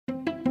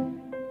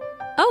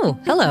Oh,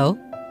 hello.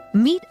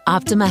 Meet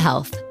Optima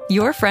Health,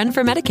 your friend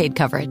for Medicaid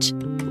coverage.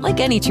 Like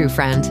any true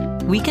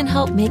friend, we can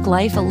help make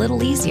life a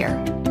little easier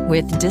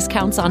with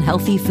discounts on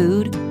healthy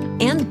food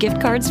and gift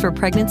cards for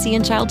pregnancy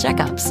and child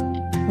checkups.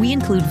 We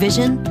include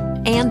vision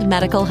and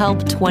medical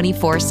help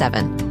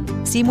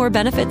 24/7. See more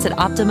benefits at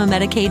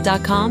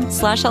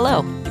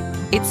OptimaMedicaid.com/hello.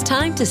 It's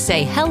time to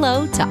say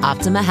hello to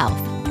Optima Health,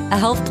 a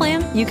health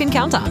plan you can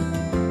count on.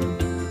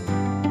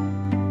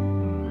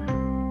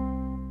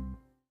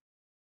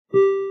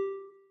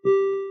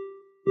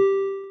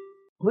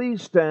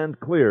 Please stand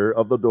clear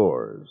of the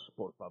doors.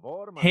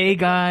 Hey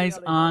guys,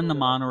 on the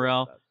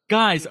monorail.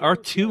 Guys, our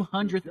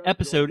 200th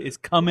episode is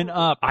coming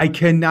up. I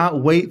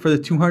cannot wait for the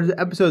 200th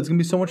episode. It's going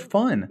to be so much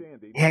fun.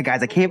 Yeah,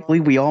 guys, I can't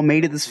believe we all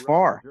made it this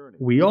far.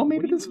 We all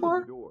made it this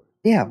far?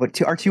 Yeah, but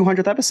to our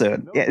 200th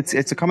episode. Yeah,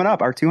 it's coming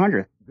up, our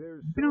 200th.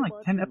 It's been on like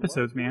 10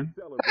 episodes, man.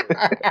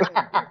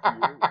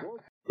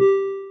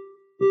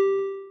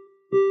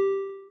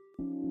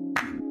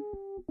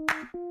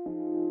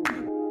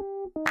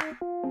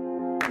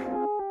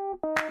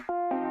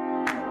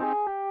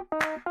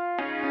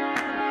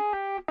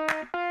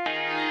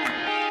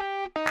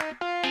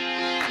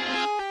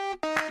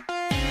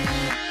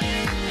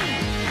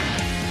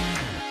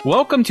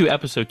 Welcome to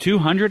episode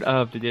 200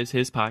 of the Diz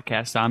His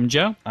podcast. I'm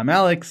Joe. I'm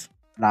Alex.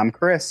 And I'm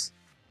Chris.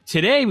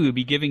 Today we will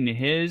be giving the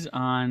His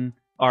on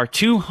our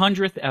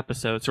 200th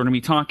episode. So we're going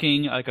to be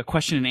talking like a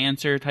question and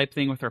answer type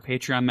thing with our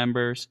Patreon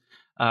members.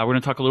 We're going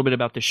to talk a little bit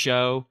about the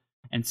show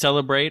and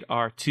celebrate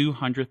our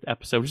 200th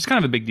episode, which is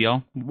kind of a big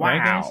deal. Wow.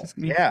 Right, guys?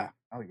 Yeah.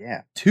 Oh,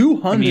 yeah.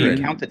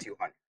 200. Count to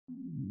 200.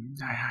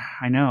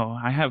 I know.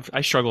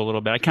 I struggle a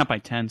little bit. I count by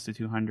tens to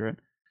 200.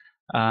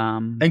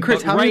 And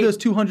Chris, how many of those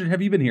 200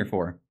 have you been here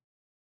for?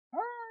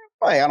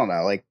 Probably, I don't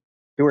know, like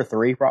 2 or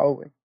 3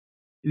 probably.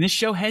 And this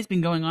show has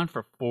been going on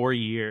for 4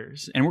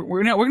 years, and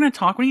we're gonna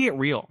talk. We're gonna get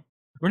real.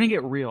 We're gonna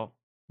get real.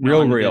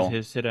 Real.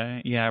 His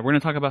today. Yeah, we're gonna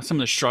talk about some of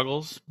the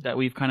struggles that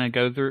we've kind of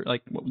go through,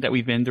 like that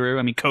we've been through.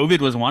 I mean, COVID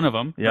was one of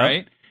them,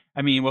 right?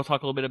 I mean, we'll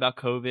talk a little bit about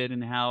COVID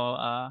and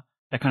how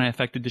that kind of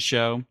affected the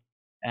show.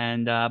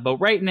 And but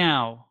right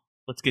now,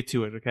 let's get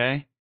to it.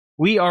 Okay,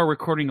 we are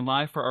recording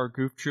live for our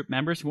Goof Troop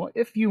members.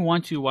 If you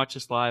want to watch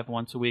us live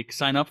once a week,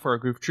 sign up for our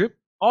Goof Troop.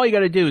 All you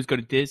got to do is go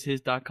to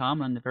dizhis.com.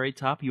 On the very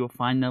top, you will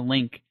find the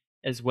link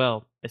as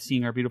well as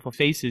seeing our beautiful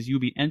faces. You'll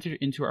be entered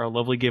into our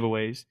lovely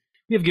giveaways.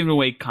 We have given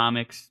away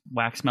comics,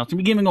 wax melts, and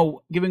we're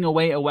giving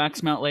away a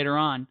wax melt later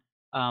on.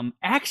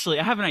 Actually,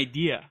 I have an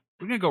idea.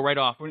 We're going to go right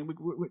off. We're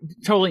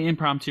totally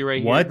impromptu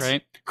right here,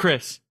 right?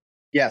 Chris.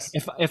 Yes.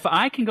 If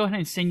I can go ahead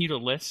and send you the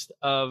list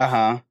of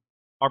our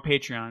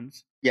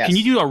Patreons, yes. Can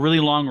you do a really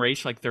long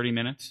race, like 30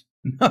 minutes?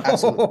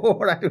 Absolutely.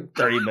 What I do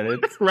 30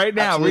 minutes right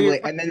now.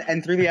 Absolutely.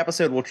 And through the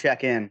episode, we'll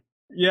check in.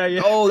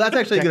 Yeah. Oh, that's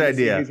actually a good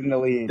idea.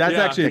 That's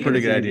actually a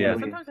pretty good idea.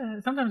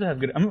 Sometimes I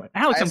have good.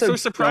 Alex, I'm so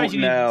surprised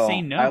you didn't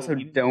say no. I also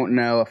don't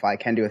know if I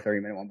can do a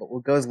 30-minute one, but we'll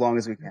go as long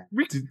as we can.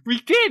 We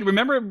did.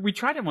 Remember, we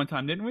tried it one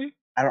time, didn't we?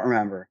 I don't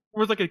remember. It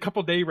was like a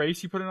couple-day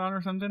race you put it on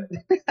or something?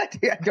 I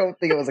don't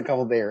think it was a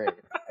couple-day race.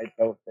 I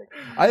don't think.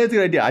 I think it's a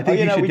good idea. I think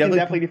we can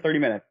definitely do 30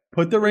 minutes.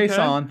 Put the race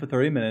on for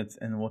 30 minutes,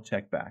 and we'll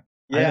check back.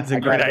 Yeah, that's a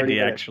great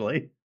idea,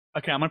 actually.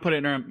 Okay, I'm going to put it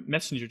in our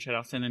messenger chat.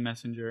 I'll send in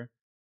messenger.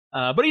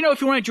 But,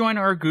 if you want to join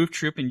our Goof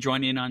Troop and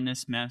join in on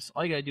this mess,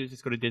 all you got to do is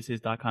just go to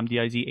dizhiz.com,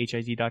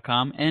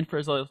 dizhiz.com, and for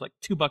as low as like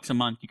 $2 a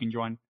month, you can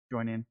join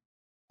in.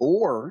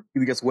 Or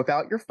you can just whip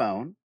out your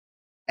phone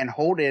and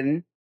hold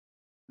in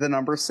the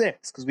number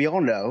 6, because we all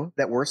know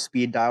that we're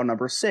speed dial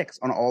number 6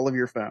 on all of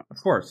your phones.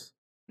 Of course.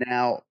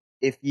 Now,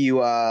 if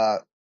you're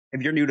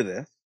new to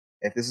this,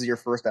 if this is your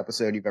first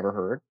episode you've ever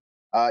heard,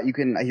 you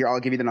can I'll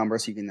give you the number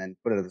so you can then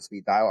put it as a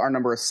speed dial. Our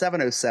number is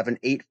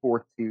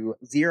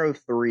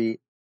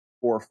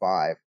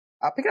 707-842-0345.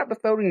 Picking up the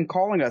phone and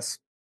calling us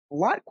a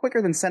lot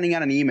quicker than sending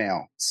out an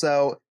email.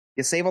 So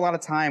you save a lot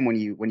of time when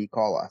you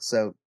call us.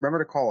 So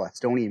remember to call us.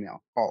 Don't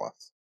email. Call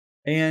us.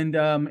 And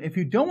if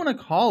you don't want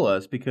to call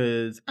us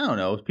because, I don't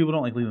know, people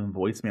don't like leaving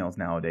voicemails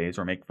nowadays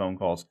or make phone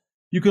calls,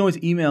 you can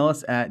always email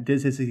us at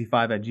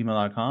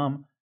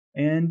dizhis65@gmail.com.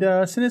 And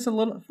send us a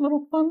fun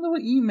little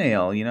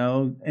email,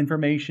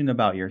 information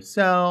about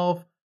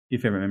yourself, your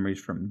favorite memories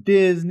from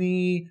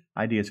Disney,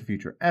 ideas for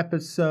future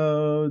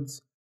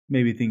episodes,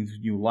 maybe things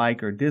you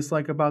like or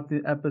dislike about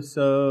the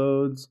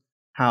episodes,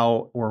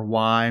 how or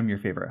why I'm your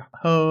favorite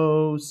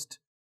host,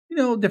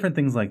 different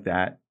things like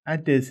that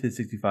at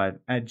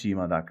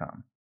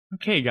dizhis65@gmail.com.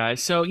 Okay,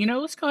 guys. So,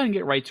 let's go ahead and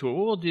get right to it.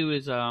 What we'll do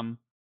is we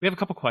have a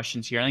couple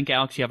questions here. I think,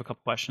 Alex, you have a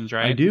couple questions,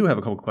 right? I do have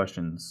a couple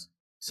questions.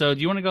 So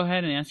do you want to go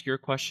ahead and ask your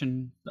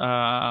question?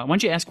 Why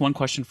don't you ask one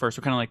question first?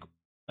 We'll kind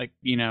of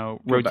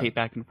rotate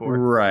back and forth.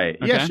 Right.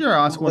 Okay. Yeah, sure.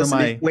 I'll ask one of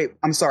my... Wait,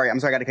 I'm sorry. I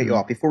got to cut you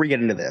off. Before we get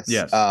into this,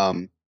 yes.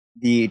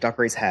 The duck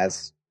race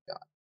has done.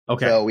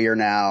 Okay. So we are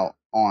now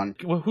on...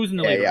 Well, who's in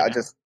the lead? Yeah, right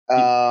just just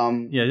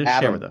Adam,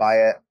 share with us.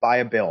 buy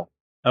a bill.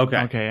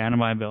 Okay, Adam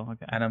by Bill.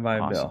 Okay. Adam by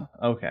Awesome.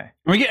 Bill. Okay.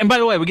 And by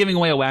the way, we're giving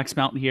away a wax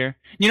mount here.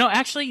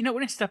 Actually, we're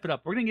gonna step it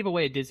up. We're gonna give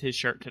away a Diz His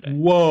shirt today.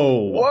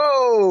 Whoa.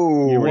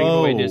 Whoa. Yeah, we're gonna give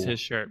away Whoa. Diz His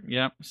shirt.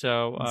 Yep.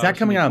 So Is that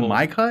coming out of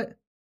my cut?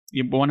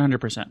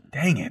 100%.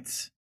 Dang it.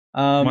 100%.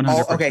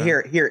 Oh, okay,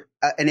 here.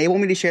 Enable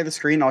me to share the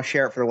screen. I'll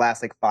share it for the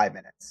last 5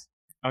 minutes.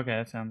 Okay,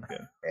 that sounds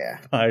good. Yeah,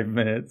 5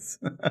 minutes.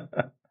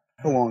 a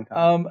long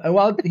time. And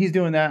while he's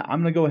doing that, I'm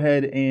gonna go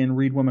ahead and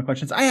read one of my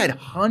questions. I had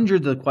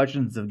hundreds of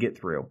questions to get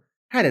through.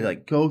 I had to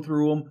go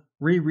through them,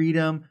 reread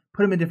them,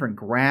 put them in different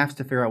graphs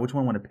to figure out which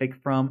one I want to pick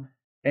from.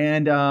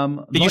 And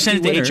did you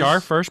send it to HR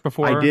first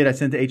before? I did. I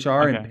sent it to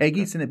HR, Okay. and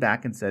Peggy sent it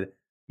back and said,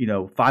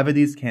 5 of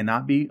these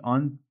cannot be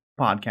on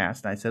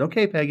podcast. And I said,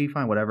 okay, Peggy,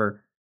 fine,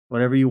 whatever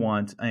you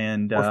want.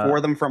 And Or 4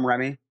 of them from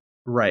Remy.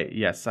 right,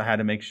 yes, I had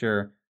to make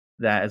sure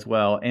that as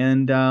well.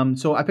 And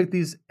so I picked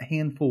these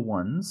handful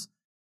ones,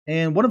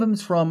 and one of them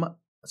is from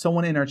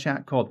someone in our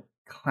chat called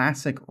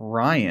Classic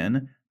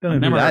Ryan.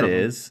 Don't know who that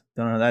is.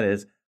 Don't know who that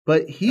is.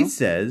 But he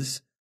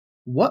says,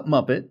 what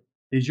Muppet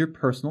is your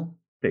personal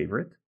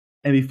favorite?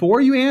 And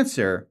before you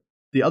answer,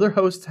 the other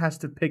host has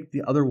to pick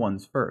the other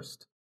ones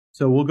first.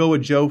 So we'll go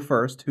with Joe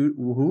first.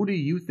 Who do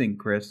you think,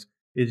 Chris,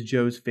 is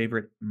Joe's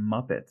favorite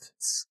Muppet?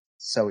 It's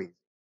so easy.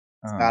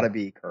 It's got to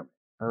be Kermit.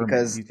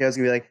 Because He's- Joe's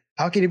going to be like,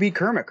 how can you beat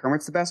Kermit?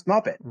 Kermit's the best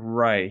Muppet.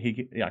 Right.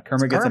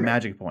 Kermit gets a Kermit.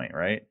 magic point,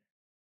 right?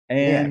 Yeah,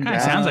 And Kind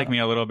of sounds like me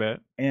a little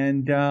bit.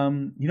 And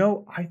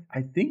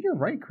I think you're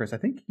right, Chris. I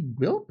think he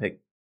will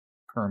pick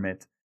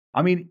Kermit.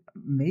 I mean,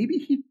 maybe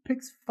he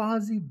picks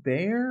Fozzie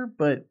Bear,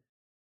 but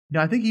no,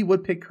 I think he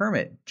would pick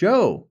Kermit.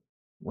 Joe,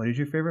 what is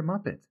your favorite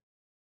Muppet?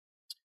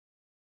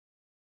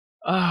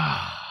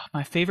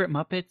 My favorite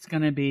Muppet's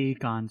gonna be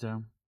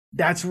Gonzo.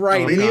 That's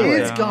right. Oh, It Gonzo.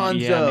 is Gonzo.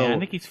 Yeah, man, I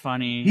think he's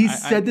funny.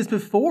 He's said this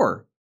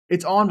before.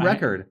 It's on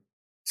record.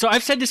 So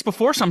I've said this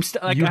before. So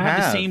I'm You I have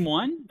the have. same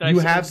one. You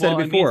have said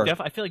it before.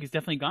 I feel like it's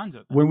definitely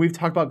Gonzo. When we've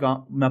talked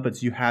about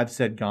Muppets, you have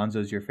said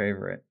Gonzo's your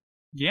favorite.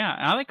 Yeah,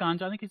 I like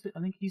Gonzo. I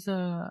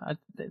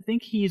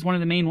think he's one of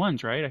the main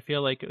ones, right? I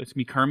feel like it's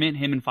me, Kermit,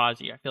 him, and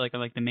Fozzie. I feel like I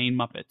like the main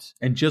Muppets.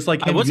 And just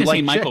like him, I was you gonna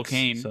say like Michael chicks,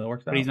 Caine, so it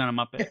works but out. he's not a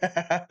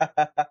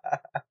Muppet.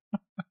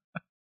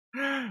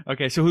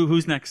 Okay, so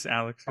who's next,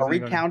 Alex? Are we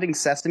counting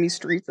Sesame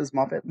Street as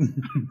Muppet?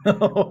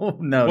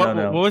 No.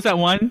 What was that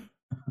one?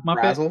 Muppet?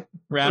 Razzle?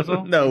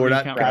 Razzle? No, we're We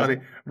not count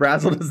counting.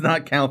 Razzle does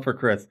not count for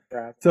Chris.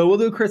 Razzle. So we'll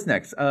do Chris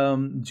next.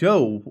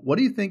 Joe, what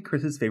do you think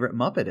Chris's favorite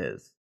Muppet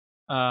is?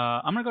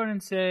 I'm gonna go ahead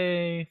and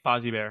say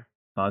Fozzie Bear.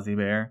 Fozzie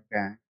Bear.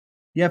 Yeah.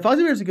 Yeah, Fozzie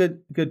Bear's a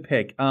good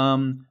pick.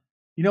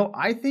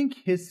 I think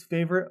his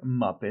favorite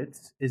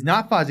Muppet is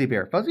not Fozzie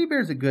Bear. Fozzie Bear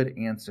is a good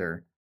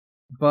answer,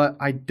 but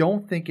I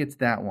don't think it's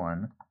that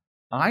one.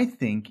 I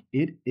think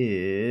it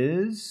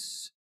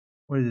is.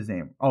 What is his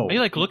name? Oh, Are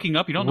you looking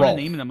up? You don't know Rolf.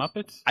 the name of the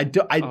Muppets? I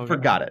Okay.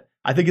 forgot it.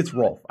 I think it's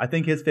Rolf. I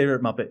think his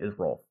favorite Muppet is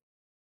Rolf.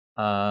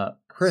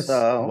 Chris,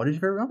 So- what is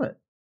your favorite Muppet?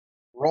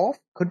 Rolf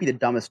could be the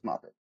dumbest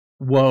Muppet.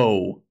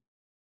 Whoa.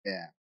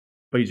 Yeah.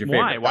 But he's your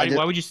Why? favorite.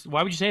 Why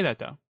would you say that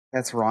though?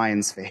 That's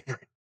Ryan's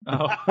favorite.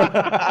 Oh.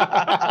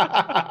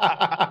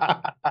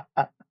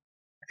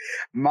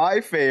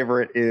 My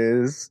favorite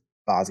is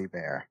Fozzie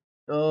Bear.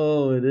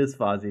 Oh, it is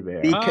Fozzie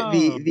Bear. The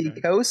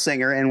okay.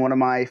 co-singer in one of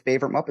my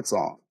favorite Muppet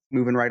songs,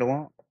 Moving Right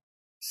Along.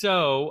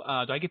 So,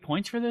 do I get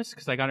points for this?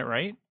 Because I got it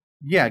right?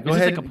 Yeah, go Is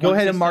this ahead. like a Go point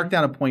ahead and mark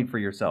system? down a point for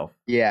yourself.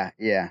 Yeah.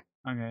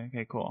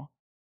 Okay, cool.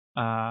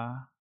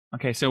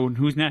 Okay, so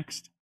who's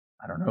next?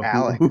 I don't know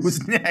Alex.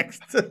 who's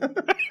next.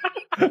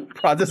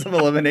 Process of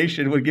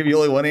elimination would give you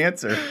only one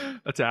answer.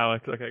 That's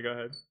Alex. Okay, go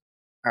ahead.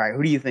 All right,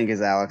 who do you think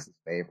is Alex's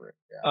favorite?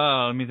 Yeah.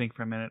 Oh, let me think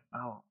for a minute.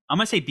 Oh, I'm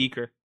gonna say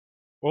Beaker.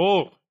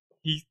 Oh,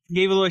 he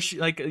gave a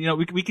little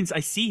we can. I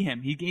see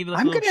him. He gave a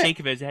I'm little gonna- shake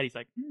of his head. He's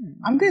like,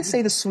 I'm going to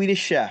say the Swedish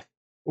Chef.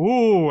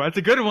 ooh, that's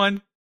a good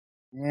one.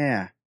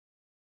 Yeah.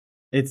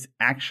 It's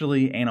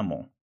actually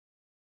Animal.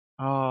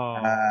 Oh,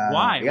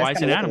 why? you guys Why is it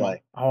kinda look Animal?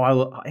 alike.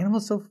 Oh,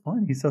 Animal's so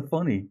fun. He's so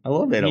funny. I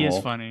love Animal. He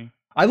is funny.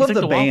 I love He's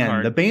like the the wild band.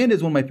 card. The band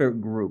is one of my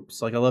favorite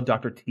groups. Like I love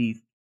Dr.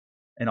 Teeth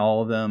and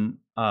all of them.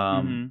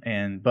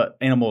 But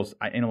Animal's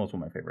one of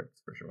my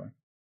favorites for sure.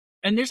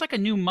 And there's like a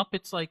new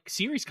Muppets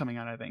series coming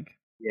out. I think.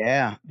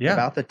 Yeah. Yeah.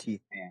 About the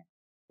Teeth Man.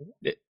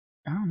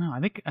 I don't know. I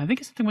think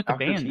it's something with the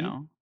Dr. band Teeth?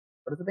 now.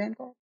 What is the band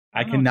called?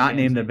 I don't know what cannot the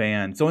name band's the name.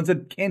 band. Someone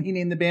said, "Can he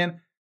name the band?"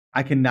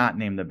 I cannot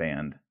name the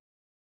band.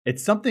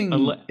 It's something.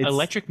 it's-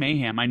 Electric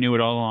Mayhem. I knew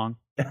it all along.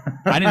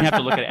 I didn't have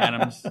to look at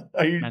Adam's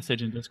Are you-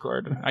 message in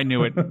Discord. I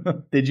knew it.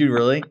 Did you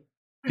really?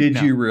 Did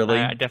No, you really?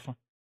 I definitely.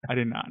 I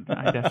did not.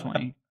 I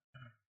definitely.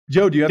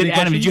 Joe, do you have Did any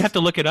Adam? Did questions? you have to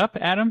look it up,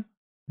 Adam?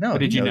 No, or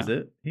did he you knows know?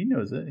 it. He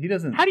knows it. He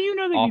doesn't How do you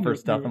know that? offer you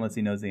stuff unless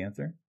he knows the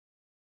answer.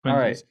 All All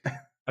right.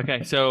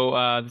 Okay, so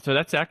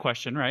that's that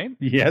question, right?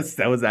 Yes,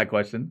 that was that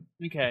question.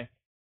 Okay.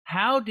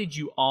 How did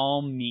you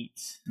all meet?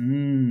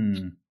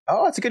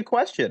 Oh, that's a good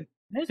question.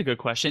 That's a good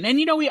question. And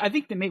I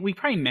think that we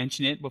probably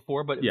mentioned it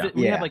before, but Yeah.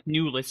 we Yeah. have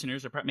new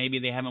listeners, or maybe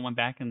they haven't went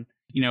back and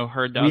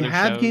heard the We other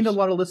have shows. gained a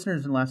lot of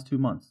listeners in the last 2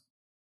 months.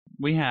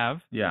 We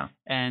have. Yeah.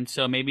 And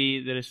so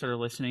maybe they just started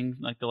listening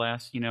like the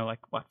last,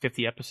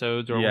 50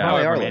 episodes or Yeah.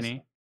 however They are many.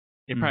 listening.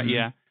 They probably, Mhm.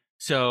 yeah.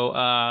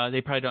 So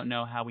they probably don't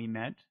know how we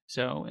met.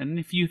 So, and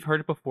if you've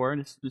heard it before,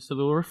 this is a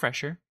little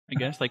refresher, I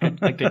guess, like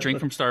the drink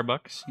from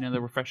Starbucks,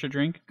 the refresher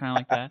drink, kind of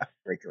like that.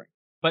 Great drink.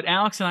 But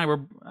Alex and I were,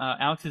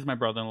 Alex is my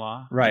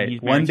brother-in-law. and Right.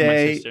 he's married to my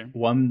sister.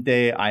 One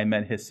day I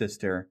met his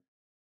sister,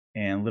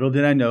 and little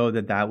did I know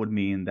that would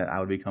mean that I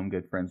would become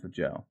good friends with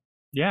Joe.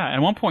 Yeah.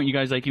 At one point, you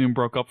guys like even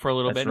broke up for a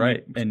little That's bit.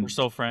 right. And we're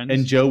still friends.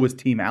 And Joe was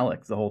Team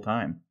Alex the whole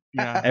time.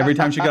 yeah. Every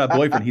time she got a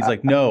boyfriend, he's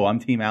like, "No, I'm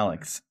Team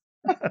Alex."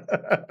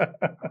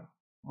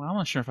 Well, I'm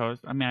not sure if I was.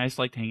 I mean, I just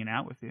liked hanging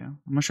out with you.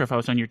 I'm not sure if I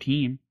was on your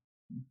team.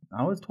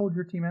 I was told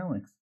you're Team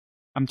Alex.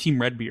 I'm Team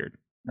Redbeard.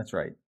 That's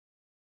right.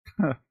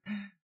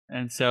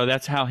 And so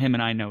that's how him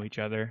and I know each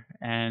other.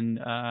 And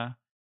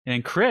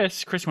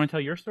Chris, you want to tell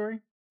your story?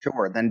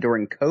 Sure. Then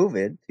during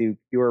COVID, to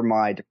cure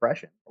my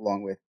depression,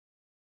 along with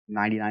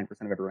 99%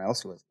 of everyone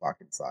else who was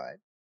locked inside,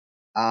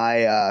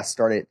 I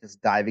started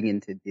just diving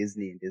into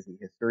Disney and Disney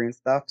history and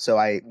stuff. So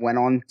I went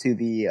on to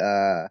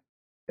the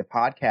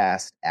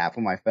podcast app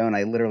on my phone.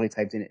 I literally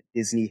typed in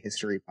Disney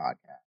History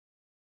Podcast,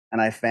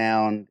 and I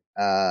found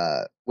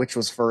which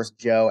was first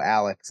Joe,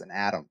 Alex, and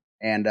Adam,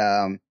 and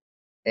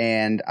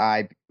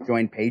I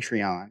joined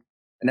Patreon.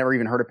 I never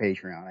even heard of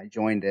Patreon. I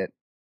joined it,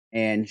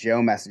 and Joe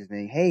messaged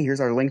me, "Hey, here's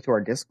our link to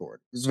our Discord."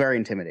 I was very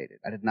intimidated.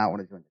 I did not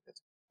want to join the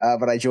Discord,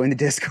 but I joined the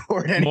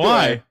Discord anyway.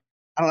 Why?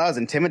 I don't know. I was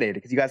intimidated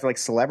because you guys are like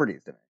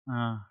celebrities to me.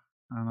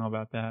 I don't know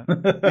about that.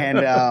 And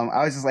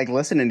I was just like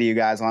listening to you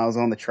guys when I was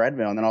on the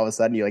treadmill, and then all of a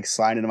sudden you like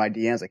slide into my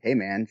DMs like, "Hey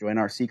man, join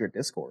our secret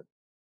Discord."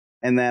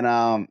 And then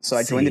so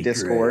I joined the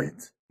Discord,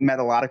 met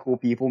a lot of cool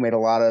people, made a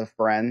lot of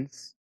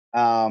friends,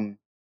 and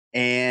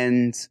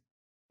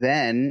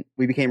then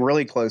we became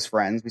really close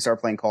friends. We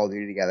started playing Call of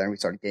Duty together, and we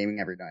started gaming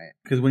every night.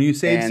 Because when you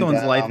save And,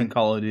 someone's life in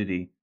Call of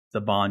Duty, it's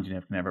a bond you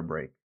can never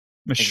break.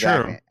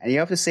 Sure. And you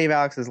have to save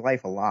Alex's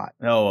life a lot.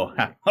 Oh,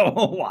 a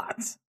lot.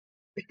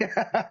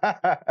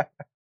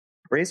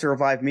 Race to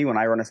revive me when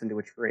I run us into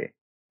a tree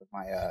with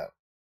my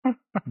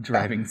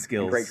Driving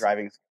skills. great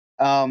driving.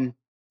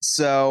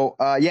 So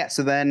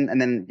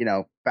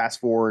then fast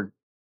forward,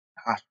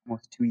 gosh,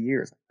 almost 2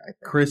 years. I think.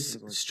 Chris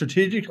It was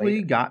strategically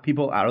later. got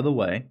people out of the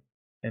way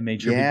and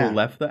made sure Yeah. people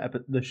left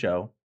the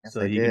show Yes,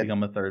 so I he could did.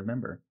 become a third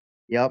member.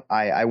 Yep,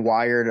 I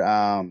wired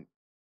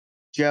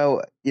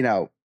Joe.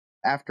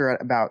 After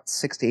about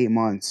 6 to 8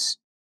 months,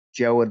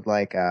 Joe would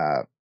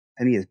send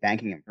me his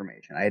banking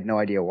information. I had no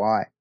idea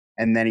why,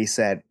 and then he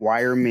said,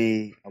 "Wire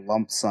me a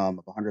lump sum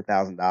of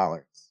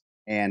 $100,000,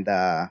 and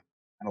I'll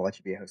let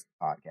you be a host of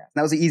the podcast." And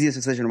that was the easiest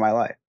decision of my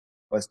life.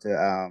 Was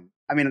to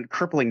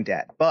crippling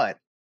debt, but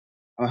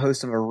I'm a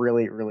host of a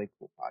really, really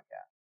cool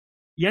podcast.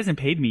 He hasn't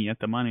paid me yet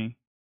the money.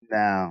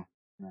 No.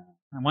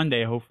 One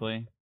day,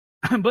 hopefully.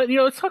 But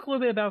let's talk a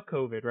little bit about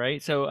COVID,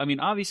 right? So, I mean,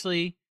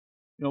 obviously,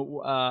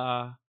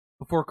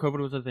 before COVID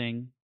was a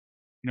thing,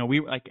 we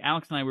like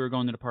Alex and I, we were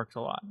going to the parks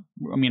a lot.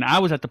 I mean, I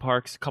was at the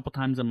parks a couple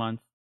times a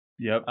month.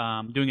 Yep.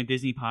 Doing a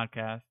Disney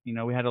podcast.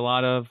 We had a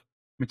lot of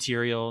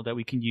material that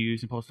we can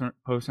use and post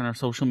on our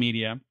social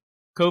media.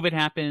 COVID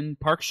happened,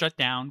 parks shut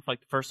down for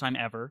like the first time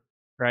ever,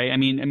 right? I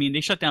mean,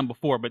 they shut down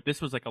before, but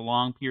this was like a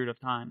long period of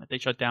time that they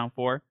shut down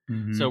for.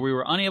 Mhm. So we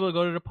were unable to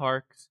go to the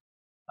parks.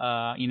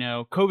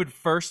 COVID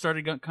first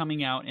started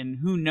coming out, and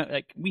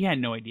we had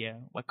no idea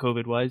what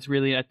COVID was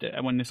really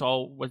when this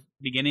all was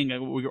beginning.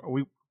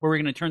 Were we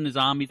going to turn the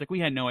zombies? Like, we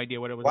had no idea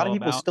what it was. A lot all of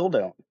people about. still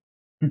don't.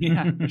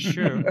 Yeah, that's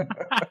true.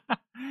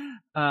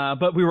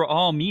 But we were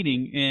all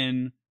meeting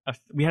in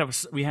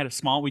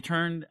we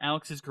turned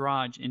Alex's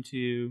garage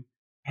into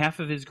half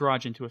of his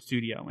garage into a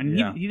studio, and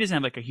Yeah. he doesn't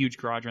have like a huge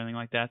garage or anything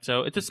like that,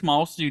 so it's a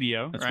small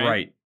studio. That's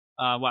right.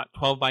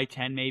 12 by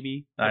 10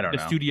 maybe. I don't the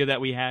know. studio that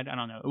we had. I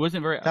don't know. It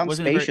wasn't very. Sounds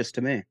wasn't spacious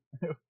to me.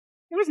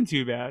 It wasn't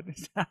too bad.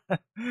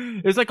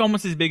 It was like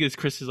almost as big as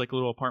Chris's like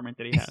little apartment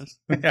that he has.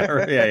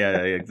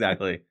 yeah,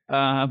 exactly.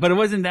 But it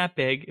wasn't that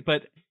big.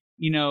 But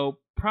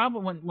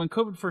probably when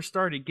COVID first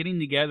started, getting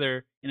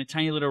together in a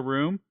tiny little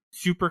room,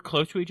 super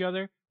close to each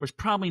other, was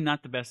probably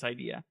not the best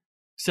idea.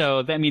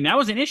 So that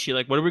was an issue.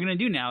 Like, what are we going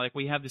to do now? Like,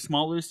 we have the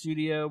small little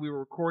studio. We were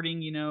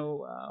recording,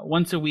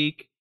 once a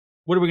week.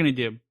 What are we going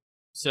to do?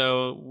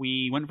 So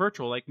we went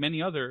virtual, like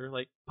many other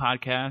like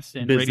podcasts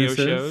and radio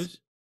shows.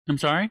 I'm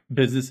sorry,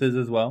 Businesses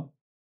as well.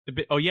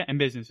 And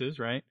businesses,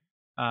 right?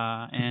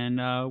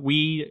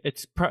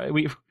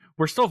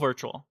 We're still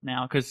virtual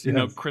now because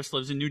Yes. Chris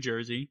lives in New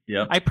Jersey.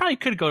 Yep. I probably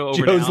could go over.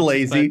 Joe's to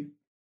Alex's, lazy.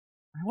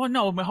 Well,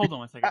 no, but hold on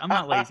 1 second. I'm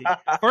not lazy.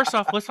 First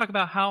off, let's talk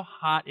about how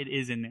hot it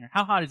is in there.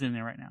 How hot is it in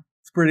there right now?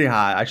 It's pretty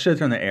hot. I should have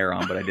turned the air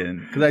on, but I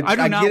didn't. Because I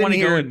do not get want to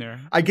here, go in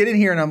there. I get in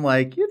here and I'm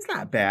like, it's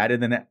not bad.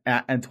 And then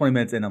and 20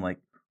 minutes in, I'm like,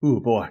 ooh,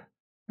 boy,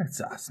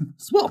 it's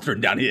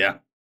sweltering down here.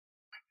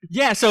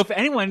 Yeah, so if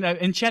anyone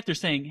in chat, they're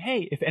saying,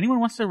 hey, if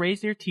anyone wants to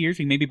raise their tiers,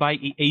 we maybe buy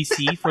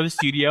AC for the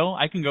studio.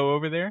 I can go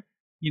over there.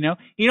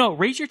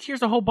 Raise your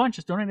tiers a whole bunch.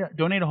 Just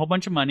donate a whole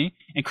bunch of money,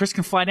 and Chris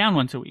can fly down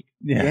once a week.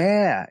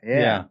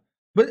 Yeah.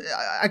 But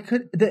I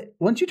could.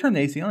 Once you turn the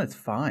AC on, it's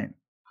fine.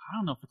 I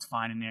don't know if it's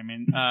fine in there,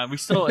 man.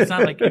 It's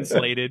not like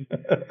insulated.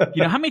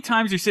 You know, how many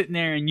times you're sitting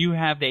there and you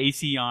have the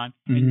AC on,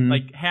 and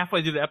like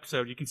halfway through the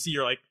episode, you can see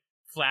you're like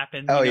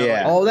flapping. Oh, you know,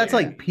 yeah. Oh, that's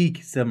like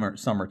peak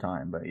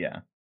summertime, but yeah.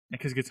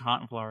 Because it gets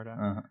hot in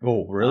Florida.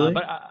 Oh, really?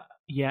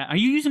 Yeah. Are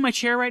you using my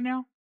chair right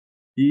now?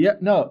 Yeah.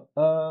 No.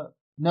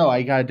 No,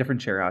 I got a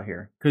different chair out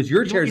here because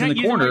your chair's in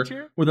the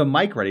corner with a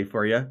mic ready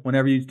for you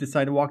whenever you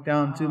decide to walk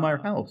down to my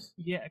house.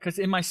 Yeah, because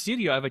in my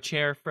studio I have a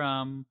chair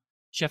from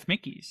Chef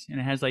Mickey's, and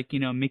it has like, you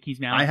know, Mickey's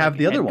Mouse. I have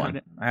the other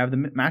one. I have the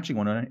matching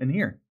one in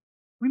here.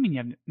 What do you mean you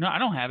have? No, I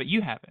don't have it.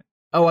 You have it.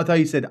 Oh, I thought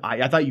you said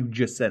I thought you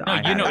just said no,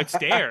 I. No, you know it. It's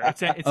there.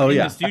 It's in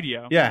the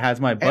studio. Yeah, it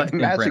has my butt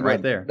imprint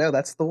right there. No,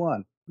 that's the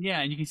one. Yeah,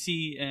 and you can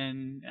see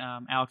in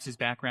Alex's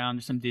background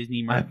there's some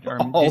Disney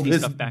all Disney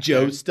this stuff back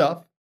Joe there.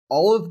 stuff.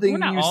 All of the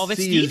not all of it.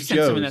 see Steve is sent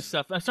some of that Joe's.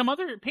 stuff. Some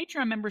other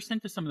Patreon members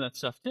sent us some of that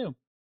stuff too.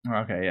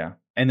 Okay, yeah,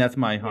 and that's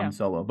my Han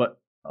Solo,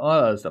 but a lot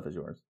of other stuff is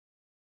yours.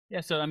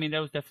 Yeah, so I mean that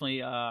was definitely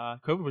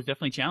COVID was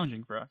definitely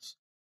challenging for us.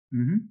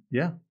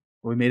 Yeah,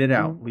 we made it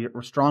out.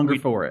 We're stronger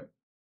for it.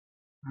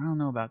 I don't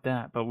know about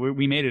that, but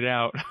we made it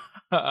out.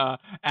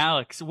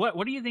 Alex,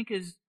 what do you think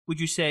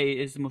would you say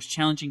is the most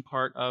challenging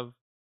part of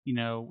you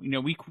know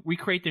we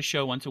create this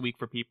show once a week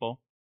for people,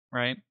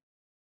 right?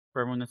 For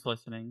everyone that's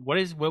listening, what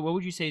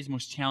would you say is the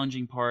most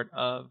challenging part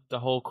of the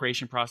whole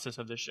creation process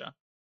of this show?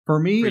 For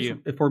me,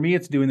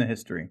 it's doing the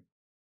history.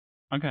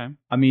 Okay.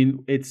 I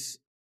mean, it's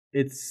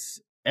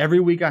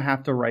every week I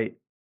have to write,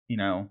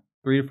 3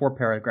 to 4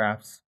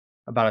 paragraphs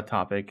about a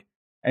topic,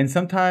 and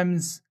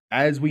sometimes,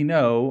 as we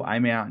know, I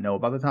may not know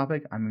about the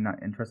topic. I'm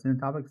not interested in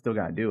the topic. Still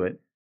got to do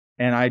it,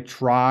 and I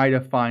try to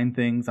find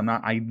things.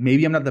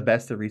 Maybe I'm not the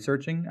best at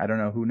researching. I don't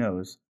know. Who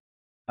knows?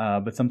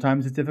 But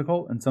sometimes it's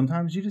difficult, and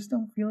sometimes you just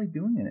don't feel like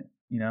doing it.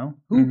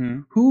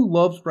 Who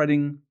loves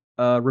writing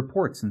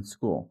reports in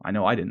school? I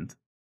know I didn't,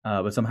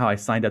 but somehow I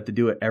signed up to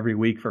do it every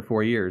week for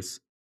 4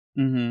 years.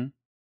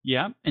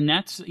 Yeah, and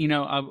that's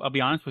I'll be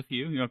honest with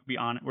you.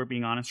 We're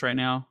being honest right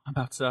now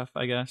about stuff.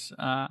 I guess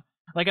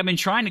like I've been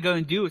trying to go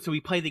and do it, so we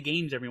play the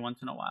games every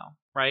once in a while,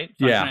 right?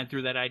 So I kind of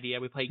threw that idea.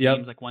 We play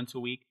games like once a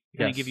week,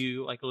 kind of give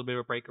you like a little bit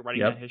of a break of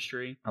writing that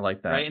history. I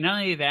like that. Right, and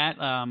not only that,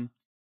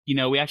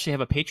 we actually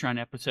have a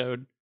Patreon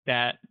episode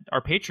that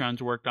our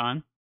patrons worked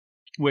on,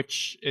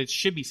 which it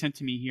should be sent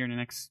to me here in the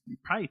next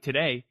probably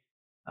today.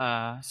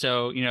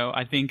 So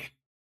I think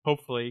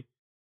hopefully,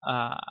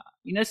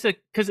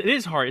 because it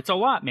is hard. It's a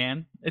lot,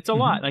 man. It's a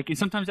lot. Like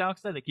sometimes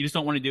Alex said, like you just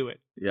don't want to do it.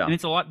 Yeah, and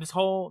it's a lot. The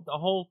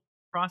whole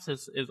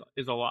process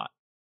is a lot.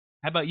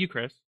 How about you,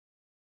 Chris?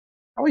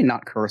 Probably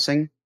not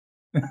cursing.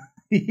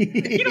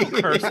 You don't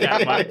curse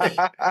that much.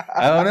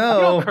 I don't know.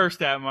 You don't curse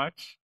that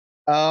much.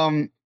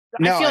 I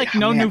feel like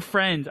no new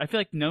friends. I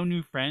feel like no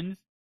new friends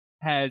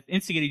has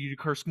instigated you to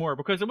curse more,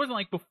 because it wasn't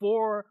like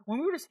before when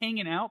we were just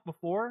hanging out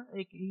before,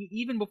 like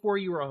even before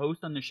you were a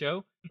host on the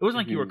show, it wasn't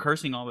like you were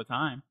cursing all the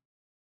time.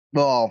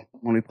 Well,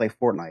 when we play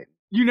Fortnite.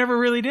 You never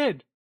really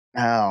did.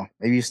 Oh,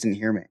 maybe you just didn't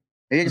hear me.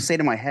 Maybe I just stayed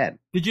in my head.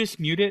 Did you just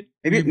mute it?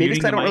 Maybe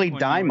because I don't really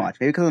die much.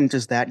 Maybe because I'm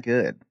just that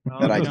good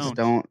that I just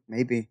don't.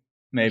 Maybe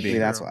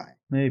that's why.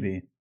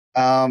 Maybe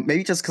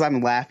just because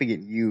I'm laughing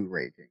at you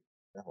raging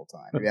the whole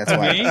time. Maybe that's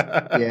why. Me?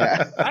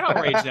 Yeah. I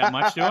don't rage that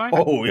much, do I?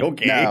 Oh,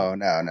 okay. No.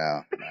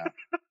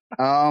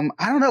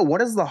 I don't know.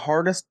 What is the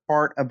hardest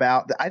part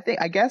about? I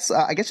guess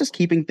just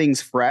keeping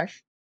things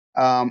fresh.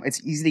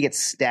 It's easy to get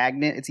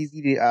stagnant. It's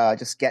easy to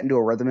just get into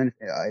a rhythm and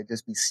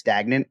just be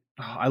stagnant.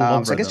 Oh, I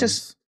love so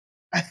rhythms.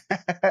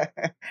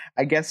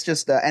 I guess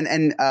just.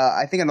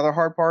 I think another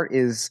hard part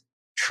is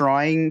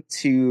trying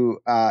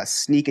to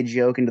sneak a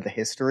joke into the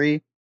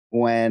history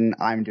when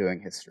I'm doing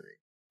history.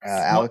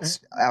 Alex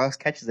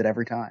catches it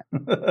every time.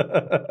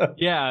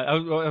 Yeah,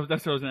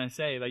 that's what I was gonna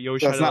say. Like you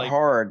always it's not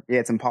hard. Yeah,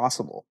 it's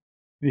impossible.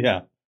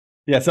 Yeah.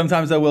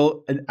 Sometimes I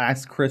will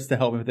ask Chris to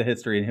help me with the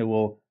history, and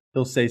he'll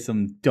say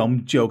some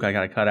dumb joke I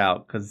gotta cut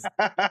out because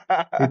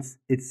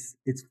it's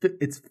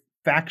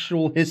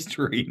factual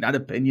history, not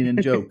opinion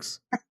and jokes.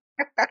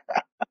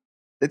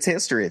 It's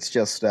history. It's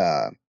just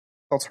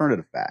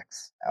alternative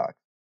facts, Alex.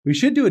 We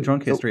should do a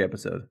drunk history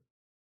episode.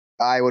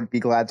 I would be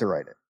glad to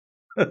write it.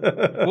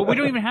 Well, we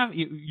don't even have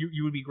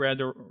you would be glad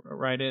to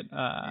write it.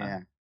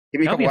 Yeah,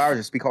 give me a couple hours.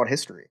 Just be called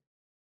history.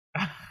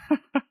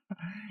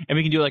 And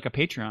we can do like a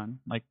Patreon,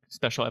 like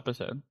special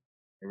episode.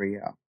 There we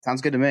go.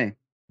 Sounds good to me.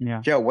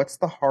 Yeah. Joe, what's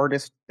the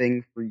hardest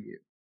thing for you?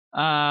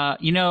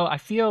 I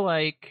feel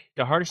like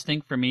the hardest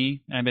thing for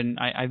me, and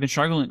I've been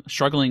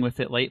struggling with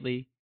it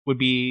lately, would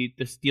be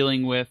this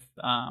dealing with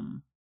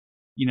the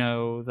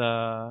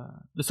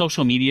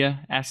social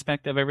media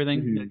aspect of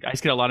everything. Mm-hmm. I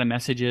just get a lot of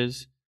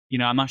messages.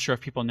 I'm not sure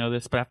if people know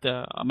this, but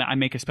I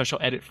make a special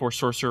edit for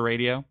Sorcerer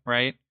Radio,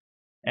 right?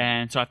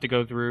 And so I have to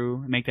go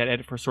through and make that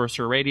edit for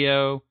Sorcerer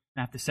Radio. I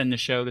have to send the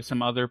show to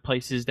some other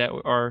places that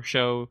our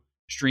show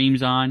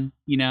streams on,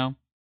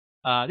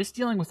 just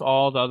dealing with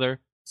all the other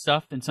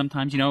stuff. And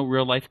sometimes,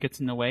 real life gets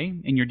in the way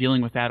and you're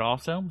dealing with that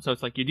also. So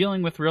it's like you're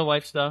dealing with real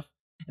life stuff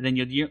and then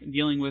you're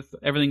dealing with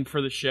everything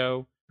for the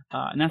show.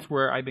 And that's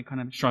where I've been kind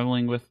of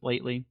struggling with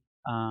lately.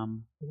 I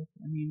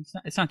mean,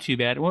 it's not too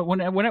bad.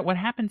 What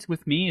happens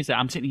with me is that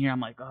I'm sitting here, I'm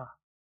like, oh,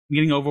 I'm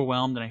getting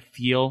overwhelmed, and I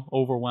feel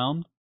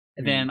overwhelmed,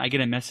 and then I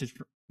get a message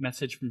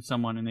from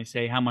someone, and they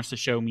say how much the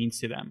show means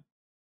to them,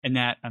 and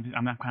that I'm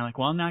not kind of like,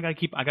 well, now I gotta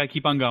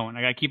keep on going.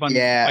 I gotta keep on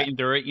fighting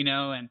through it,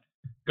 and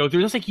go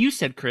through. Just like you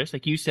said, Chris,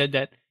 like you said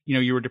that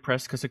you were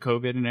depressed because of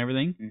COVID and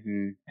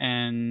everything,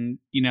 and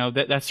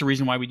that's the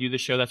reason why we do the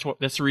show.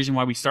 That's the reason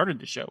why we started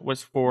the show,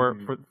 was for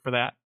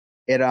that.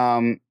 It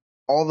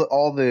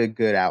all the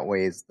good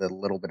outweighs the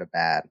little bit of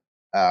bad.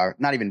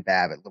 Not even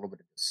bad, but a little bit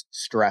of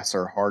stress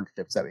or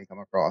hardships that we come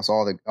across.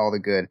 All the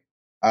good.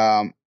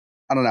 I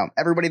don't know.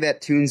 Everybody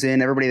that tunes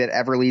in, everybody that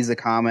ever leaves a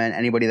comment,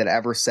 anybody that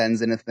ever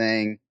sends in a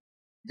thing,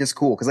 just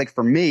cool. Because like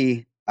for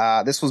me,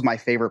 this was my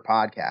favorite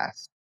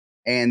podcast,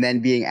 and then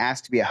being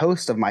asked to be a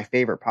host of my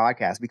favorite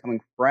podcast,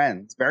 becoming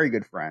friends, very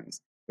good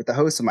friends with the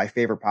host of my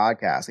favorite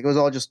podcast. Like, it was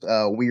all just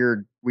a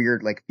weird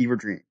like fever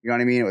dream. You know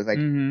what I mean? It was like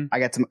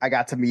I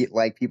got to meet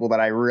like people that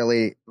I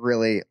really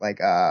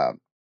like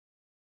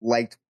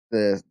liked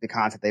the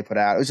content they put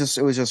out. It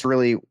was just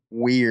really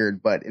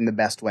weird, but in the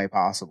best way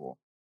possible.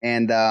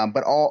 And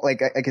but all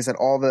like I said,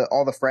 all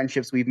the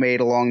friendships we've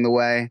made along the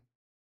way,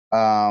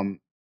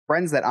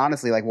 friends that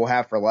honestly like we'll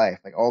have for life.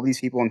 Like all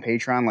these people on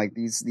Patreon, like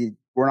these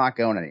we're not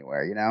going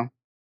anywhere,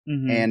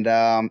 And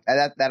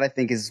that I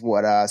think is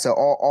what so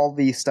all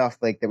the stuff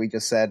like that we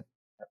just said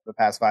the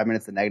past 5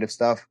 minutes, the negative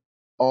stuff,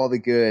 all the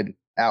good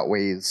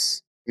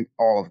outweighs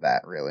all of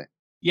that, really.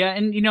 Yeah,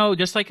 and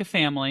just like a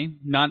family,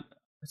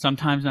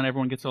 sometimes not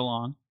everyone gets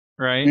along,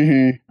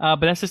 right?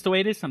 But that's just the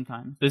way it is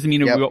sometimes. Doesn't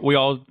mean we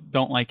all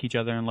don't like each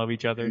other and love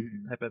each other,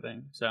 type of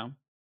thing. So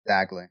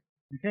exactly.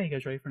 Okay, you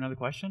guys ready for another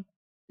question?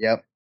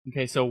 Yep.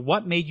 Okay, so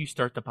what made you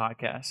start the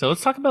podcast? So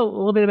let's talk a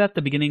little bit about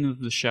the beginning of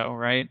the show,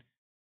 right?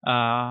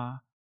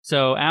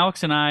 So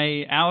Alex,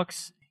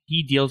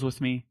 he deals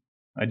with me.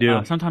 I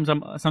do. Sometimes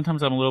I'm a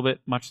little bit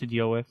much to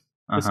deal with,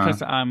 just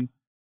because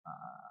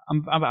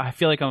I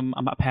feel like I'm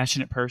a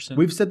passionate person.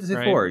 We've said this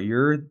before.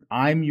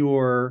 I'm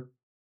your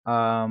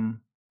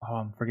I'm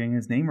forgetting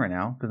his name right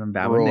now because I'm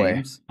bad with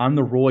names. I'm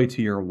the Roy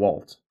to your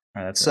Walt.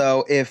 All right, that's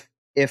so it.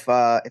 If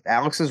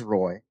Alex is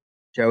Roy,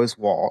 Joe is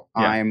Walt,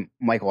 I'm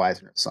Michael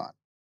Eisner's son.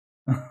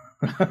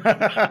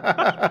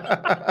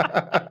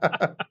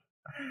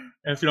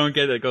 And if you don't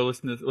get it, go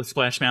listen to the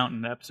Splash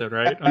Mountain episode,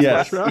 right?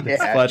 Yes,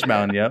 Splash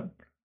Mountain. Yep.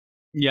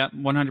 Yeah,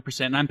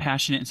 100%. And I'm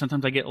passionate, and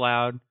sometimes I get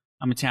loud.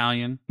 I'm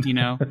Italian,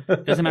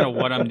 Doesn't matter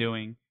what I'm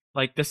doing.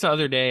 Like this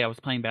other day, I was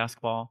playing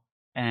basketball,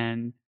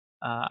 and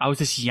I was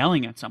just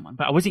yelling at someone,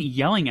 but I wasn't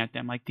yelling at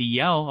them. Like the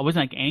yell, I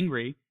wasn't like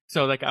angry.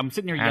 So like I'm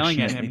sitting there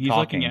yelling at him. He's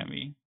looking at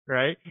me,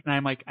 right? And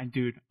I'm like,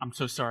 dude, I'm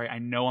so sorry. I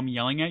know I'm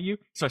yelling at you.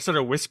 So I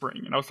started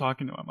whispering, and I was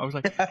talking to him. I was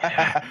like,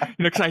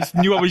 because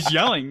I knew I was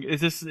yelling. Is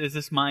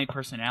this my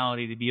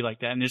personality to be like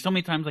that? And there's so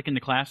many times like in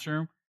the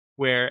classroom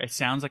where it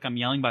sounds like I'm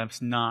yelling, but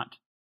it's not.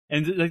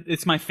 And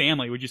it's my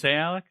family. Would you say,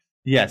 Alex?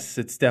 Yes,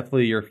 it's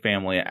definitely your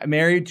family. I'm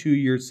married to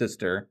your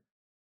sister,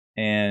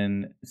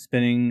 and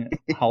spending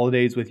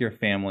holidays with your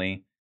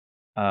family.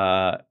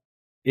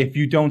 If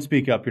you don't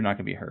speak up, you're not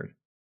going to be heard.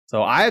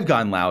 So I've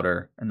gotten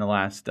louder in the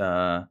last,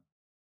 8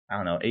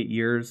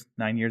 years,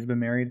 9 years I've been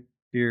married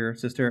to your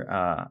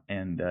sister.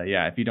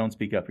 If you don't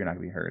speak up, you're not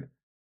going to be heard.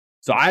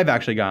 So I've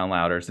actually gotten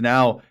louder. So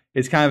now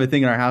it's kind of a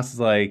thing in our house is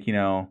like,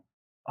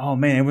 oh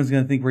man, everyone's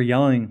going to think we're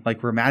yelling,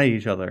 like we're mad at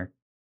each other.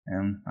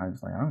 And I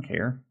was like, I don't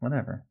care.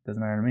 Whatever. Doesn't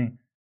matter to me.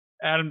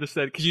 Adam just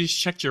said, because you just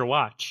checked your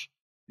watch.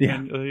 Yeah.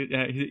 And,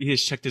 he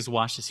just checked his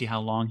watch to see how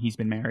long he's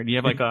been married. Do you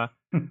have like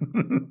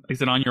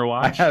is it on your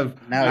watch? No,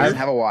 he doesn't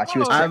have a watch. He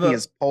was checking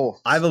his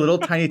pulse. I have a little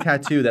tiny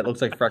tattoo that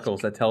looks like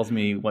freckles that tells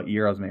me what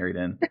year I was married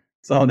in.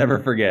 So I'll never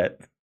forget.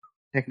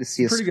 Checking to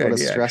see what a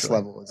stress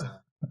level is.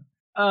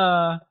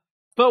 But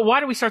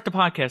why do we start the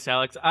podcast,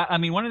 Alex? I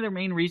mean, one of the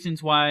main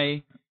reasons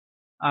why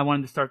I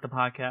wanted to start the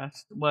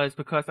podcast was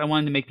because I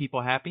wanted to make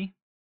people happy.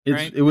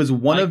 Right? It was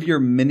one of your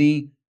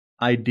many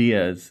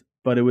ideas,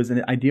 but it was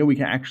an idea we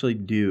can actually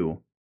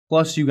do.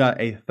 Plus, you got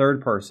a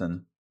third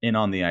person in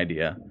on the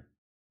idea,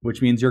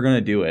 which means you're going to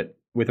do it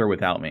with or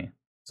without me.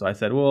 So I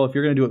said, well, if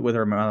you're going to do it with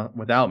or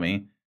without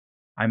me,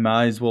 I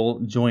might as well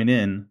join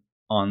in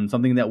on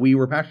something that we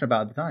were passionate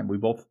about at the time. We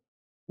both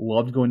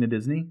loved going to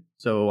Disney.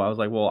 So I was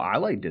like, well, I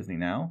like Disney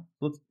now.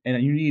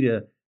 And you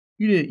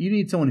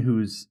need someone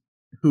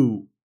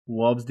who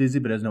loves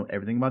Disney but doesn't know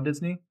everything about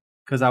Disney.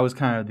 Because I was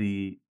kind of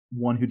the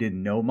one who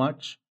didn't know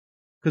much.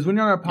 Because when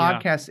you're on a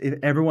podcast, if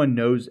everyone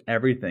knows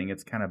everything,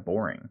 it's kind of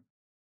boring.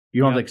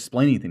 You don't have to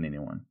explain anything to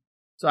anyone.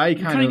 So I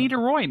kind of need a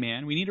Roy,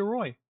 man. We need a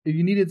Roy.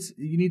 You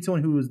need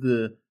someone who was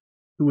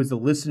the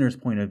listener's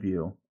point of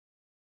view,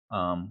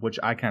 which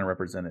I kind of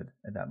represented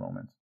at that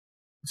moment.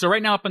 So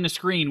right now up on the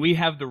screen, we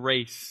have the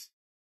race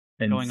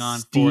going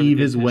on.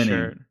 Steve is winning.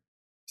 Shirt.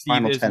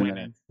 Steve is winning.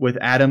 Minutes. With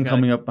Adam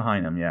coming up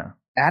behind him, yeah.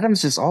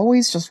 Adam's just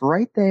always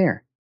right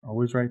there.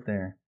 Always right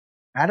there.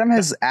 Adam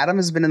has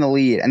been in the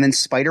lead, and then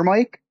Spider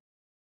Mike.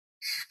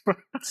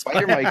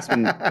 Spider Mike's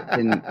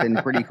been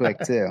pretty quick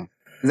too.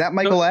 Is that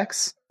Michael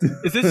X?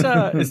 Is this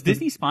is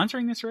Disney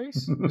sponsoring this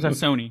race? Or is that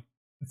Sony?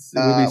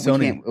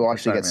 We'll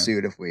actually get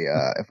sued if we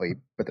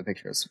put the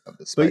pictures of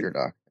the spider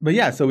doc. But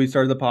yeah, so we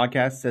started the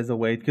podcast as a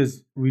way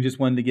because we just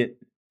wanted to get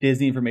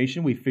Disney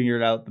information. We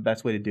figured out the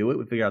best way to do it.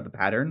 We figured out the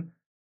pattern,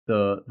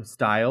 the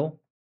style,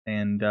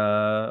 and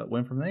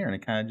went from there. And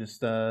it kind of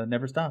just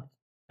never stopped.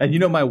 And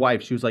my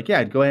wife, she was like,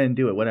 "Yeah, go ahead and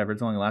do it. Whatever.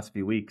 It's only the last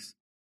few weeks."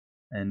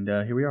 And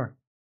here we are,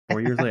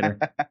 4 years later.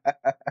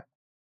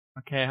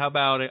 Okay, how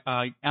about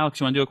Alex?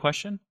 You want to do a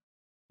question?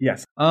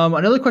 Yes.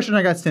 Another question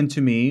I got sent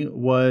to me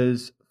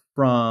was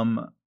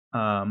from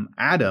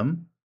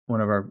Adam, one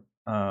of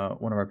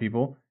our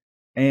people,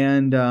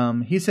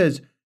 and he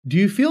says, "Do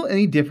you feel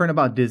any different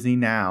about Disney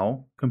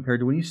now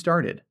compared to when you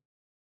started?"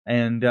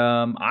 And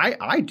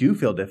I do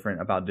feel different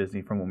about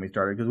Disney from when we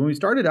started, because when we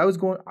started,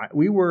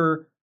 we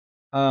were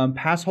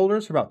pass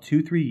holders for about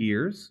 2-3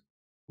 years.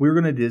 We were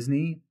going to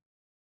Disney,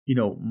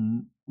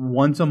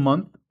 once a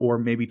month or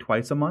maybe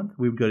twice a month.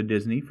 We would go to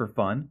Disney for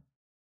fun,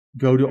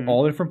 go to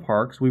all different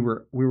parks. We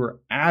were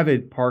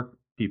avid park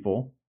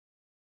people.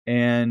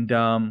 And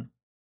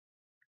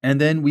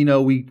then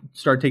we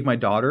started taking my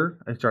daughter.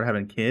 I started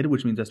having a kid,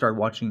 which means I started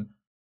watching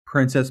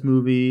princess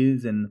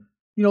movies and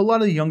a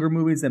lot of the younger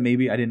movies that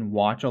maybe I didn't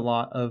watch a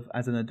lot of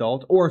as an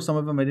adult, or some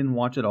of them I didn't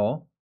watch at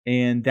all.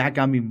 And that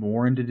got me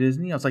more into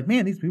Disney. I was like,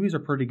 man, these movies are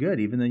pretty good.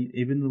 Even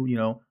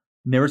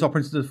never saw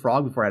Princess and the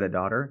Frog before I had a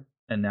daughter,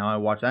 and now I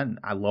watch that and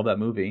I love that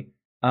movie.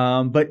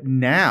 But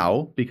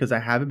now, because I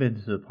haven't been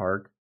to the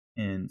park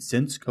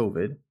since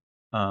COVID,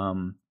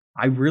 I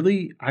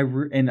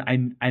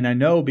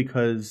know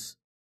because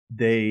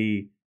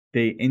they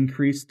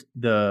increased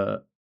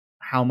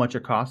how much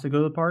it costs to go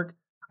to the park.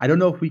 I don't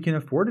know if we can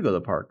afford to go to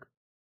the park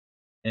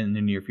in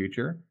the near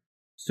future.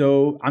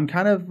 So I'm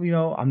kind of,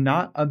 I'm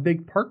not a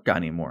big park guy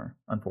anymore,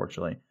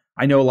 unfortunately.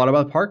 I know a lot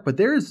about the park, but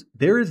there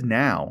is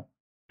now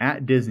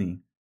at Disney,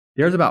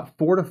 there's about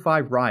 4 to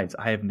 5 rides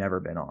I have never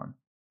been on.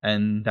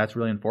 And that's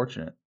really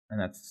unfortunate. And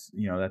that's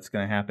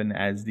going to happen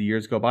as the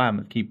years go by.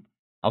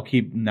 I'll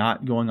keep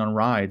not going on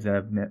rides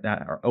that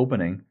are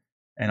opening,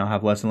 and I'll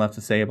have less and less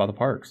to say about the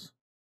parks.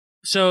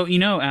 So,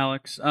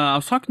 Alex, I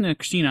was talking to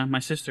Christina, my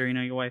sister,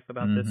 your wife,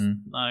 about this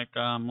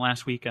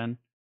last weekend.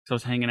 So I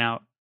was hanging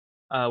out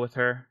with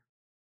her,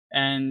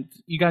 and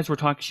you guys were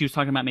talking. She was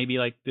talking about maybe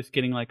like just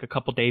getting like a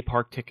couple day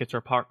park tickets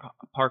or park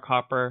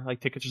hopper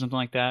like tickets or something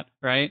like that,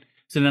 right?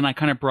 So then I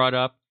kind of brought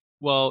up,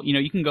 well,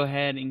 you can go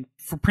ahead and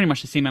for pretty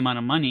much the same amount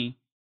of money,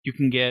 you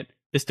can get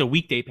just the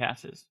weekday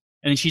passes.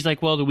 And then she's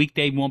like, well, the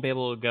weekday won't be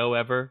able to go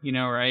ever,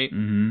 right?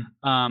 Mm-hmm.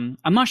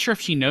 I'm not sure if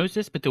she knows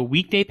this, but the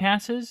weekday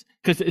passes,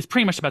 because it's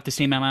pretty much about the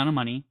same amount of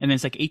money, and then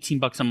it's like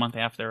 $18 a month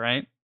after,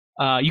 right?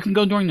 You can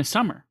go during the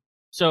summer.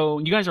 So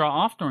you guys are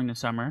off during the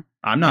summer.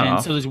 I'm not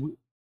off. So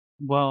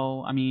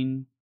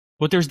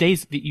there's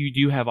days that you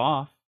do have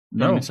off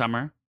during the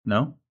summer.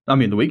 No. I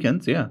mean, the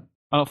weekends, yeah.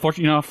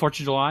 4th of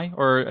July,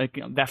 or like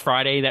that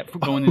Friday that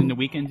going in the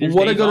weekend. You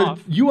want to go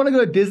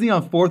to Disney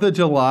on 4th of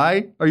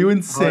July? Are you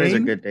insane? Those are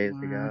good days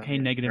to go. Okay,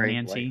 negative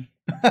Nancy.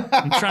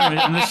 I'm just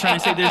trying to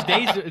say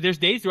there's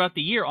days throughout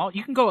the year.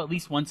 You can go at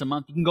least once a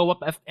month. You can go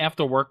up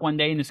after work one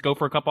day and just go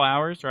for a couple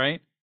hours, right?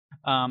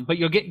 But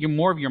you'll get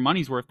more of your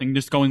money's worth than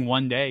just going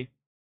one day.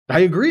 I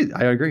agree.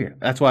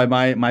 That's why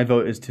my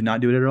vote is to not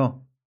do it at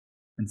all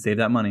and save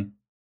that money.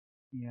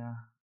 Yeah.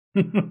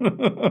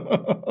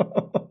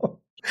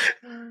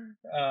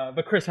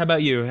 But Chris, how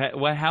about you?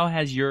 How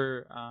has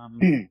your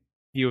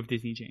view of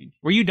Disney changed?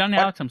 Were you done,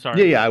 Alex? I'm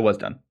sorry. Yeah, I was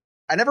done.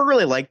 I never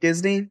really liked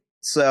Disney,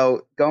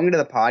 so going into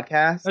the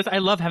podcast, I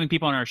love having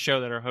people on our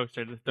show that are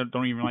hosted that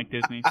don't even like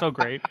Disney. So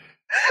great.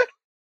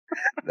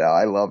 No,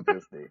 I love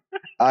Disney.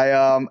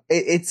 I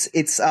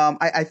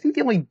think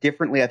the only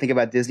differently I think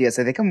about Disney is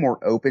I think I'm more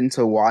open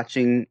to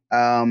watching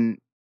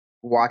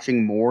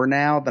more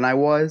now than I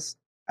was.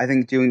 I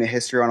think doing the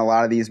history on a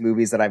lot of these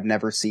movies that I've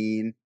never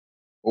seen,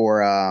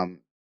 or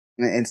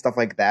and stuff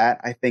like that.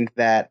 I think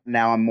that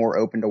now I'm more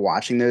open to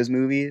watching those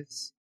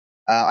movies.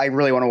 I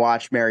really want to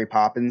watch Mary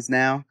Poppins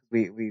now.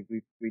 We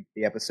did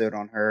the episode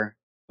on her,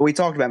 but we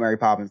talked about Mary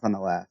Poppins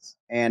nonetheless.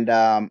 And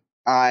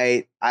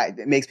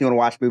it makes me want to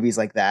watch movies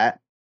like that.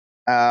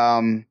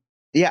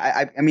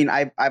 Yeah, I mean,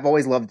 I've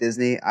always loved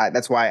Disney.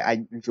 That's why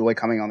I enjoy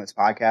coming on this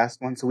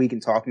podcast once a week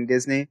and talking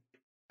Disney.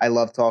 I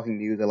love talking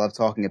news. I love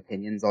talking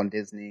opinions on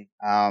Disney.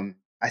 I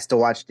still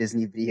watch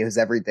Disney videos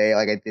every day,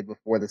 like I did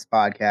before this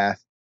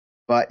podcast.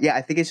 But yeah,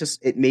 I think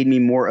it made me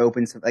more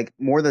open to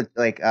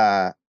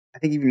I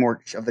think even more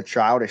of the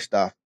childish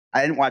stuff.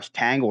 I didn't watch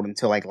Tangled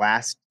until like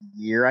last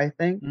year, I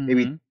think,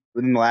 maybe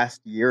within the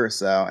last year or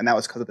so, and that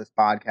was because of this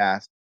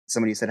podcast.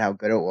 Somebody said how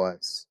good it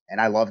was,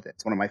 and I loved it.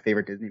 It's one of my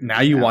favorite Disney movies.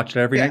 Now you watch it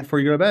every night before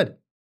you go to bed.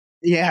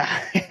 Yeah,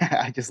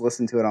 I just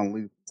listen to it on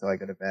loop until I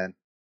go to bed.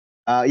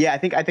 Yeah, I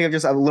think I'm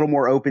just a little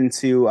more open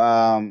to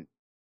on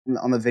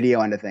the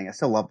video end of thing. I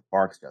still love the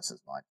parks just as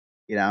much.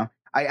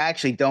 I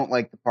actually don't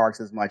like the parks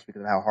as much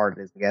because of how hard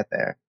it is to get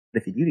there.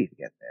 But if you do need to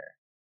get there,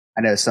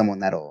 I know someone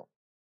that'll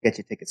get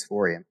you tickets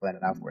for you and plan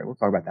it out for you. We'll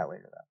talk about that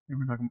later, though.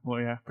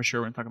 Yeah, for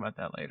sure. We're going to talk about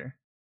that later.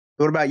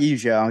 What about you,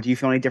 Joe? Do you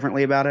feel any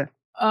differently about it?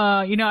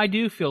 I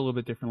do feel a little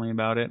bit differently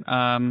about it.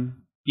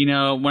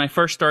 when I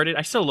first started,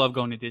 I still love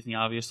going to Disney,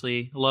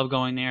 obviously. Love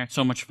going there. It's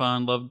so much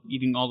fun. Love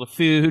eating all the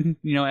food,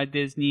 at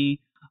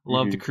Disney.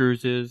 Love the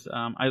cruises.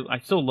 I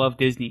still love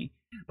Disney.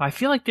 But I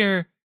feel like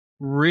they're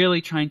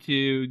really trying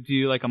to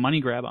do like a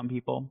money grab on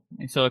people.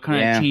 And so it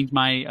kind of changed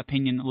my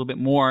opinion a little bit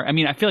more. I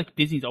mean, I feel like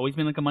Disney's always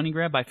been like a money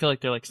grab, but I feel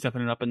like they're like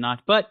stepping it up a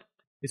notch. But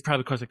it's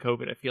probably because of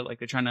COVID. I feel like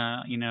they're trying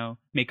to,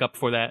 make up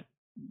for that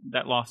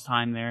lost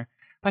time there.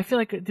 But I feel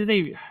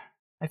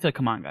like,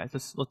 come on,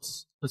 guys,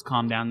 let's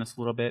calm down this a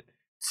little bit.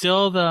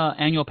 Still, the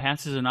annual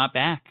passes are not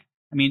back.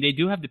 I mean, they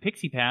do have the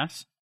Pixie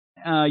Pass.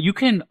 You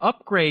can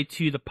upgrade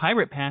to the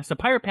Pirate Pass. The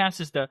Pirate Pass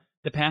is the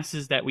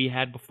passes that we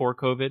had before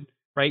COVID,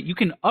 right? You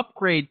can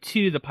upgrade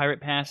to the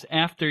Pirate Pass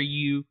after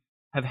you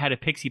have had a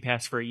Pixie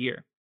Pass for a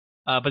year.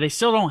 But they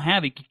still don't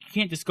have it. You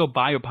can't just go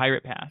buy a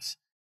Pirate Pass,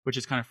 which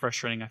is kind of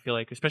frustrating, I feel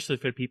like, especially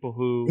for people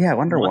who... Yeah, I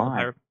wonder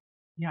why.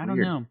 I don't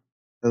know.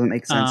 Doesn't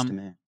make sense to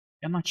me.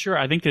 I'm not sure.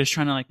 I think they're just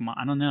trying to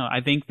I don't know.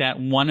 I think that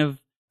one of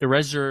the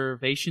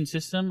reservation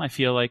system, I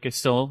feel like, is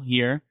still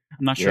here.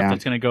 I'm not sure if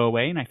that's going to go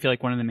away, and I feel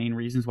like one of the main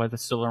reasons why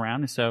that's still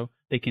around is so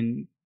they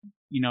can,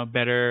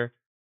 better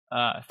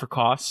for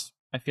costs.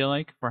 I feel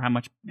like for how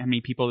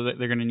many people that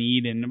they're going to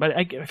need, but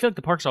I feel like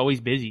the park's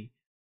always busy.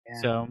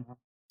 Yeah.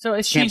 So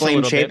it's changed a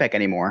little bit. Can't blame Chapek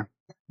anymore.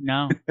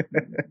 No,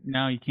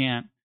 no, you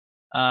can't.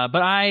 But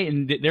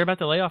they're about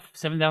to lay off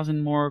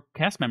 7,000 more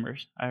cast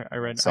members. I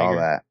read. Saw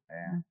that.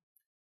 Yeah.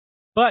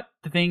 But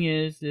the thing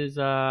is,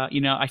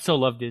 I still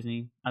love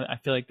Disney. I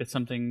feel like that's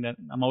something that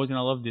I'm always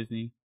gonna love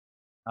Disney,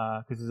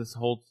 because this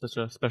holds such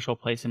a special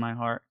place in my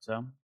heart.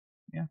 So,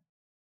 yeah.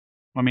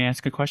 Want me to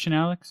ask a question,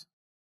 Alex?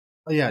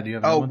 Oh yeah. Do you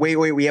have? Oh wait.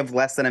 We have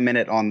less than a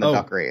minute on the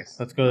duck race.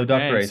 Let's go to the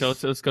duck race. So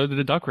let's go to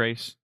the duck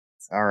race.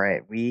 All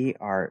right, we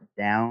are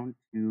down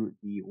to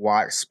the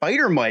wire.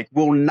 Spider Mike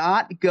will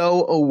not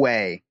go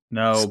away.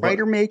 No,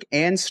 Spider Mike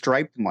and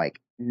Striped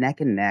Mike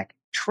neck and neck.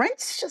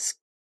 Trent's just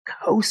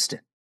coasting.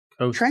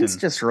 Trent's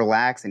just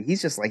relaxing.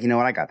 He's just like, you know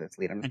what? I got this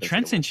lead. And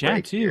Trent's in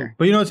chat too. Here.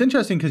 But it's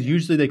interesting because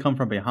usually they come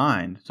from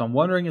behind. So I'm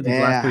wondering if these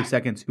last 3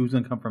 seconds, who's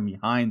going to come from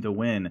behind to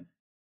win.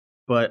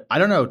 But I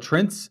don't know.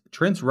 Trent's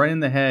right in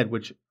the head.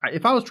 Which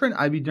if I was Trent,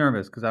 I'd be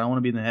nervous because I don't want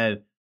to be in the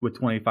head with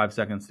 25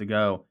 seconds to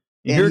go.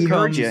 And here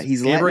comes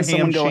He's letting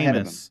someone go ahead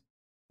of him.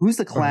 Who's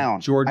the clown?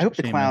 George. I hope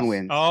the clown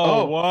wins.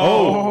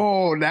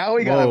 Oh, now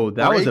we got. Whoa,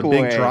 that was a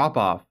big drop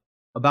off.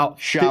 About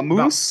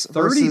Shamus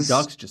 30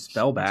 ducks just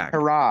fell back.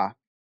 Hurrah!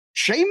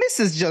 Seamus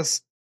is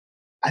just.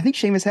 I think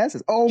Seamus has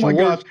this. Oh my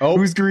gosh!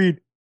 Who's green?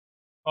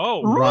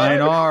 Oh,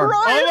 Ryan R.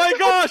 Oh my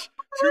gosh!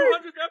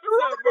 200th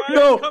episode. Ryan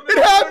no,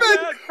 it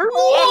happened.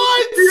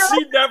 What?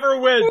 He never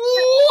wins.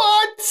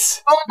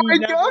 What? Oh my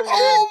gosh!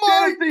 Oh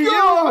my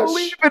gosh!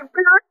 Believe in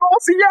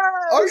miracles,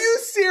 yes! Are you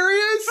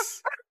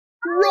serious?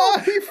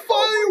 Right, he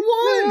finally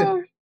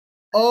won.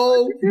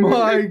 Oh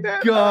my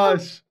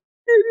gosh!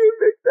 Can you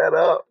make that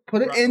up?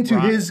 Put it into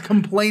his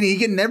complaining. He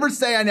can never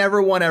say I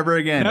never won ever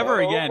again. Never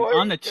again.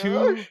 On the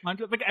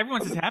 200, like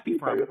everyone's just happy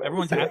for him.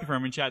 Everyone's happy for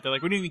him in chat. They're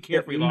like, we didn't even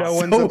care if we lost. No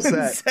one's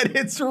upset. Said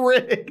it's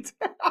rigged.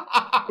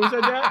 Who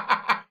said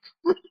that?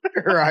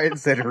 Ryan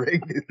said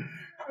rigged.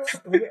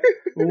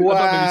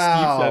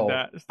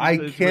 Wow! I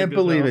can't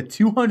believe it.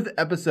 200th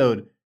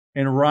episode,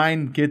 and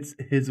Ryan gets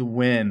his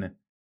win.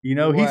 He's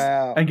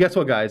and guess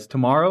what, guys?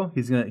 Tomorrow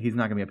he's not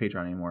gonna be a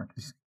Patreon anymore.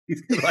 He's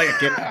like,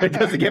 it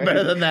doesn't get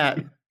better than that.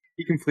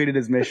 He completed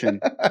his mission.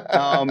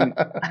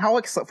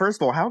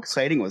 First of all, how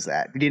exciting was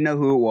that? You didn't know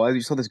who it was.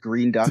 You saw this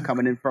green duck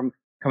coming in from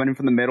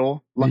the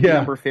middle. Lucky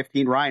number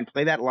 15. Ryan,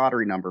 play that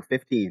lottery number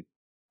 15.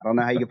 I don't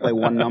know how you can play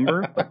one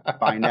number, but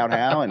find out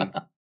how and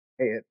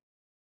pay it.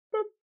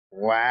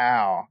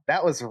 Wow,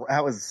 that was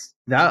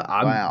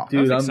wow,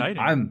 dude. That was exciting.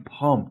 I'm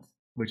pumped,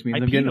 which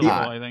means I'm getting a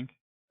lot. I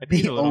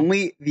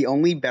think the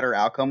only better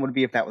outcome would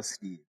be if that was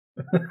Steve.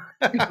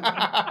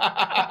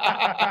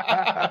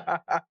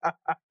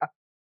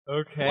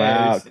 Okay.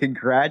 Wow.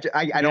 Congratulations.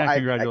 I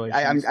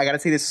got to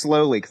say this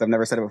slowly because I've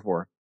never said it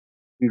before.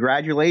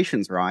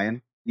 Congratulations,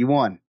 Ryan. You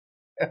won.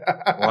 Wow.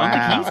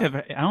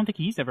 I don't think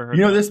he's ever heard.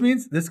 You know what this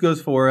means? This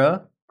goes for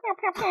Little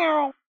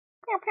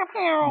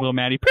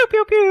Maddie. Pew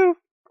pew pew.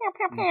 Pew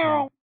pew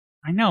pew.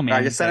 I know, man.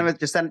 Right, just send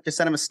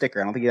him a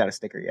sticker. I don't think he got a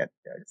sticker yet.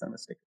 Yeah, just send him a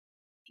sticker.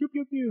 Pew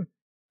pew pew.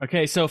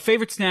 Okay, so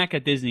favorite snack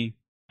at Disney.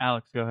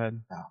 Alex, go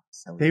ahead. Oh,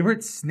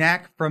 favorite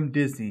snack from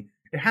Disney.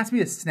 It has to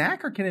be a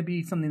snack, or can it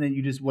be something that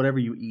you just whatever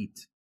you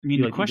eat? I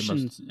mean, the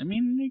questions. I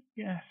mean,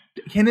 yeah.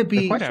 Can it be?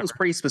 The question was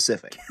pretty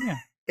specific. Yeah.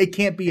 It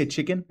can't be a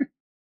chicken. I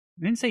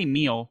didn't say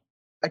meal.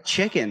 A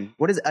chicken.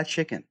 What is a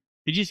chicken?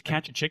 Did you just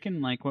catch a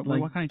chicken? Like what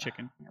kind of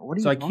chicken?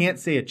 So I can't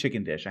say a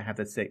chicken dish. I have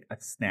to say a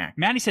snack.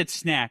 Maddie said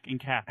snack in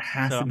caps. It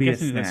has to be a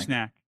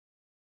snack.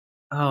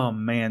 Oh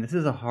man, this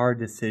is a hard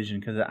decision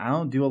because I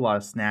don't do a lot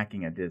of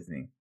snacking at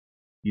Disney.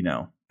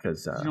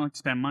 Because you don't like to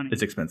spend money.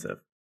 It's expensive.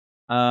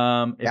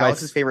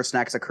 Alex's favorite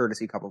snack is a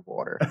courtesy cup of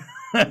water.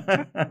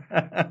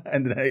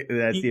 And then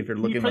I see if they're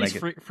looking when I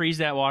get freeze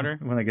that water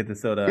when I get the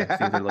soda.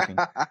 See if they're looking.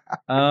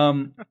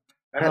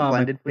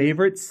 My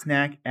favorite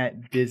snack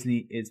at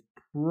Disney is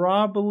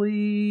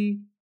probably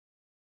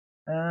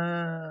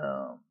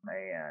Oh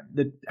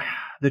man,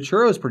 the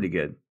churro is pretty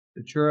good.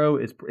 The churro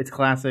it's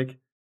classic.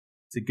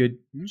 It's a good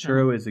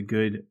churro is a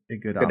good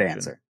option.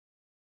 answer.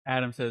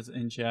 Adam says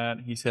in chat,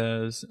 he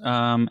says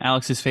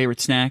Alex's favorite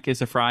snack is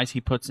the fries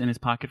he puts in his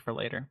pocket for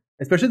later.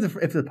 Especially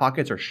if the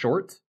pockets are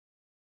short,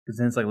 because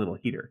then it's like a little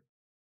heater.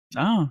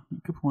 Oh,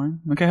 good point.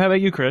 Okay, how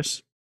about you,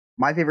 Chris?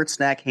 My favorite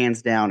snack,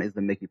 hands down, is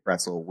the Mickey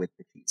pretzel with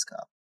the cheese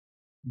cup.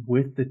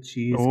 With the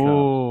cheese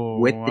Oh,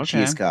 With the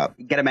cheese cup.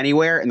 You get them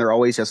anywhere, and they're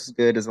always just as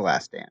good as the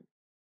last stand.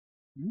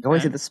 They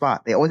always hit the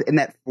spot. They always, in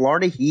that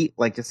Florida heat,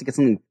 like just to get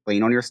something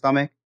plain on your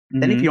stomach.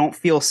 Then if you don't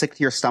feel sick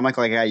to your stomach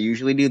like I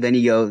usually do, then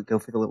you go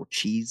for the little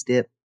cheese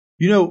dip.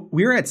 You know,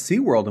 we were at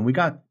SeaWorld, and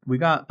we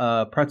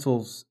got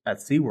pretzels at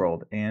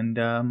SeaWorld, and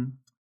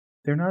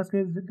they're not as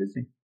good as at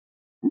Disney.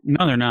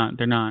 No, they're not.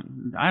 They're not.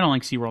 I don't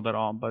like SeaWorld at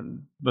all, but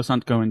let's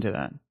not go into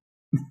that.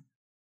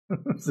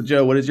 So,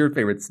 Joe, what is your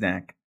favorite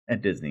snack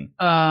at Disney?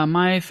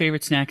 My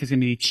favorite snack is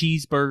going to be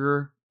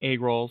cheeseburger,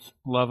 egg rolls.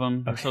 Love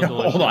them. They're so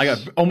delicious. Hold on, I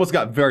almost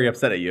got very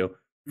upset at you.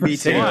 Me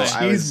too.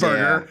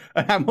 Cheeseburger.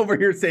 I'm over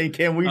here saying,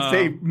 can we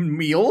say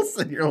meals?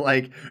 And you're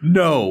like,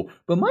 no.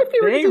 But my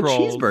favorite is a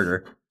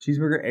cheeseburger.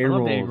 Cheeseburger, egg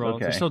rolls. Egg rolls.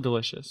 Okay. They're so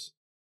delicious.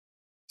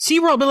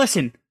 SeaWorld, but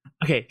listen.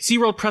 Okay,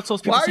 SeaWorld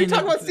pretzels. Why are you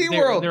talking about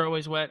SeaWorld? They're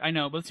always wet. I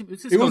know, but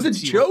let's just it go was a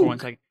joke. For 1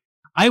 second.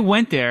 I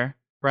went there,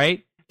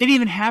 right? They didn't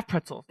even have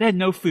pretzels. They had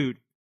no food.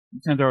 I'm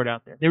just going to throw it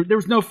out there. There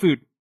was no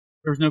food.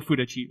 There was no food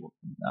at SeaWorld.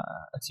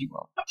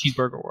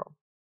 Cheeseburger World.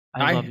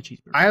 I love the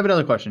cheeseburger. I have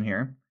another question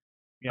here.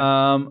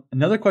 Yeah.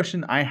 Another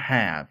question I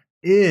have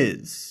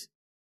is,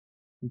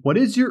 what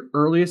is your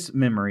earliest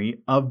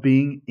memory of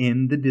being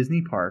in the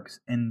Disney parks?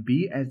 And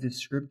be as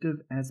descriptive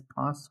as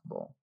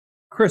possible.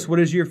 Chris, what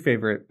is your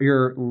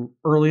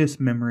earliest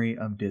memory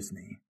of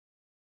Disney?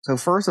 So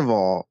first of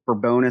all, for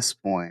bonus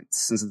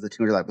points, since it's the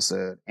 200th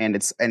episode and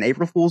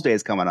April Fool's Day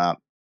is coming up,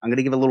 I'm going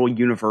to give a little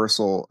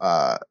Universal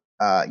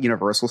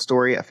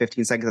story, a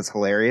 15 seconds that's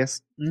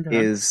hilarious.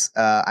 Okay.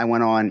 I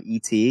went on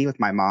ET with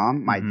my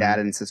mom. My dad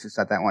and sister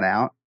set that one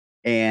out.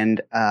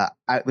 And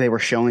they were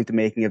showing the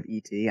making of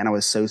ET, and I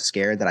was so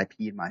scared that I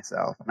peed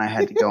myself. And I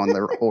had to go on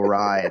the whole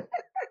ride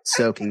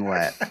soaking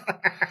wet.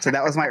 So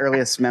that was my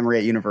earliest memory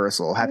at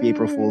Universal. Happy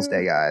April Fool's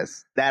Day,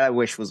 guys. That I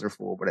wish was their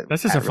fool, but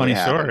that's just a funny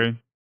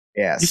story.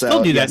 Yeah. You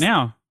still do that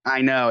now.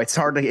 I know. It's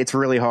hard it's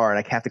really hard.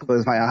 I have to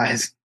close my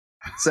eyes.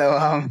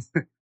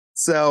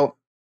 So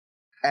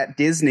at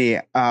Disney,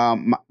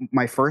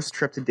 my first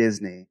trip to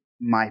Disney,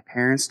 my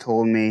parents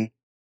told me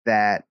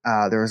that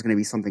there was going to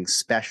be something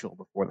special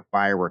before the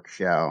fireworks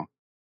show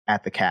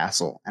at the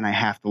castle, and I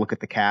have to look at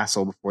the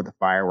castle before the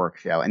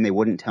fireworks show, and they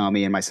wouldn't tell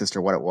me and my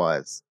sister what it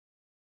was.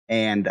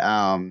 And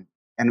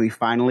we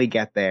finally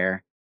get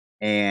there,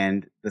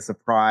 and the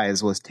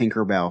surprise was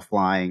Tinkerbell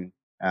flying,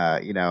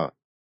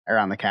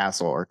 around the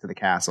castle or to the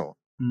castle.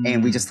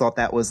 And we just thought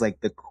that was like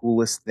the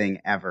coolest thing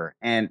ever.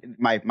 And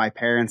my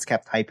parents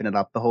kept hyping it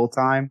up the whole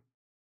time.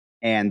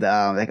 And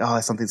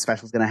something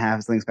special is going to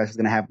happen. Something special is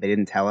going to happen. They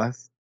didn't tell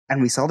us.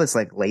 And we saw this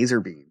like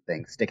laser beam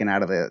thing sticking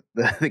out of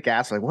the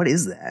castle. Like, what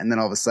is that? And then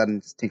all of a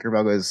sudden,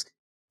 Tinkerbell goes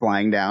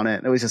flying down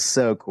it. It was just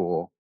so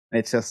cool.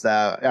 It's just,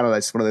 I don't know,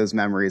 it's one of those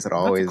memories that I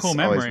always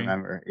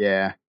remember.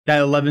 Yeah. That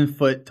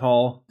 11-foot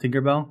tall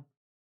Tinkerbell?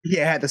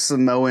 Yeah, the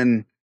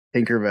Samoan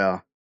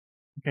Tinkerbell.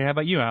 Okay, how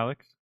about you,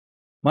 Alex?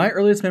 My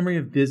earliest memory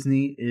of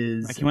Disney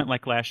is... Like you went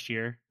like last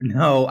year.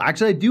 No,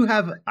 actually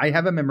I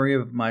have a memory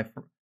of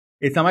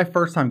it's not my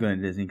first time going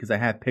to Disney because I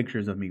have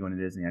pictures of me going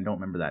to Disney. I don't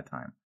remember that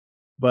time.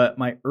 But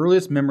my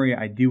earliest memory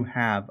I do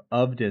have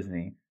of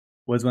Disney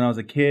was when I was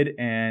a kid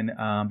and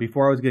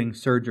before I was getting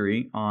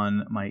surgery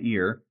on my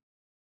ear,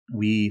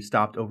 we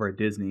stopped over at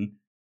Disney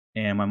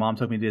and my mom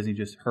took me to Disney,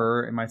 just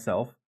her and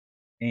myself.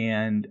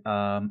 And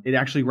it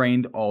actually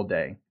rained all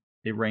day.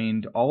 It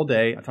rained all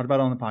day. I talked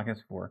about it on the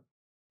podcast before.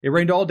 It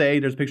rained all day.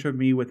 There's a picture of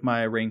me with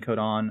my raincoat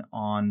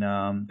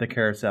on the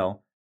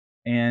carousel.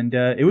 And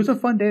it was a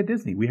fun day at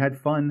Disney. We had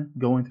fun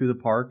going through the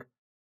park.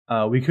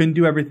 We couldn't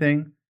do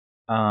everything,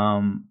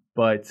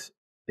 but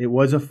it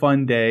was a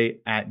fun day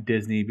at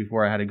Disney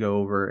before I had to go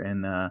over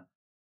and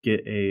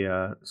get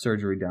a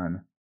surgery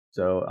done.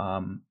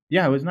 So,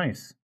 yeah, it was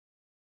nice.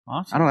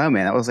 Awesome. I don't know,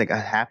 man. That was like a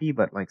happy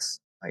but like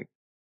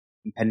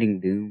impending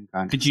doom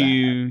kind of Did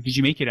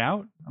you make it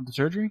out of the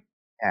surgery?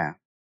 Yeah.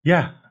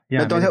 Yeah.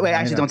 Yeah. Don't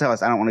tell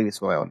us. I don't want to be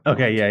spoiled.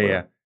 Okay.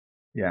 Yeah.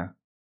 You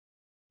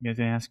guys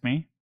gonna ask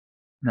me?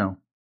 No.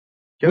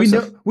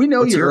 Joseph, we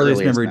know your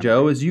earliest memory,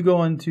 Joe, is you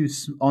going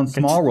on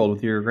Small World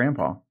with your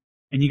grandpa.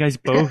 And you guys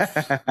both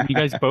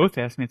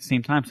asked me at the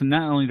same time. So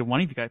not only did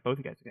one of you guys, both of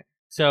you guys. Okay.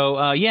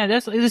 So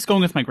this is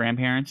going with my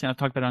grandparents. And I've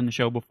talked about it on the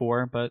show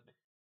before, but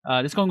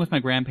this going with my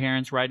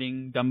grandparents,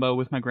 riding Dumbo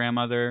with my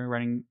grandmother,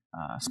 riding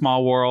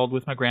Small World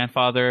with my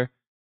grandfather.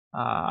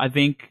 I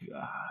think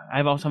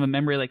I also have a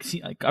memory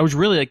I was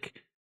really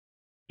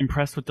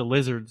impressed with the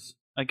lizards.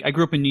 Like I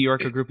grew up in New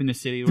York, I grew up in the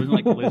city. It wasn't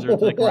like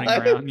lizards running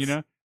around, you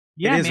know?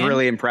 Yeah, it is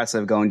really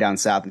impressive going down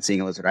south and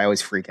seeing a lizard. I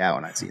always freak out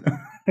when I see them.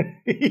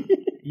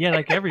 Yeah,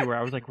 like everywhere.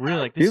 I was like, really,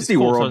 like this Disney is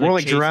cool. World, more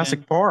like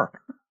Jurassic Park.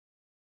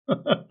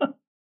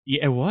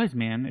 Yeah, it was,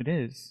 man. It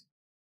is.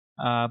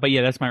 But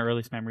yeah, that's my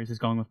earliest memories is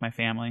going with my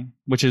family,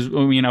 which is,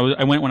 you know,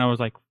 I went when I was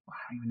like, I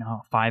don't even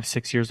know, 5,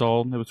 6 years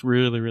old. It was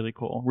really, really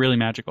cool, really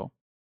magical.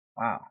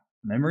 Wow.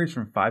 Memories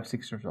from 5,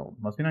 6 years old.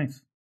 Must be nice.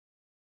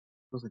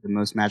 It was like the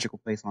most magical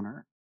place on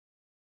earth.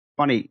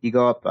 Funny, you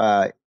go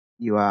up,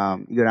 you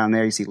go down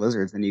there, you see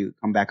lizards, and you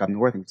come back up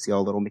north and you see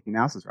all little Mickey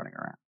Mouses running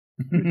around.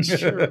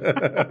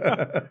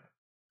 Sure.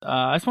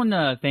 I just want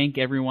to thank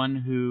everyone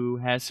who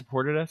has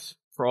supported us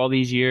for all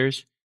these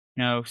years.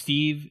 You know,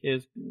 Steve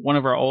is one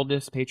of our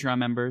oldest Patreon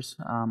members.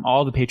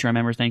 All the Patreon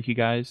members, thank you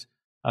guys.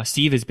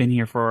 Steve has been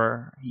here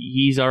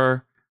was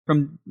our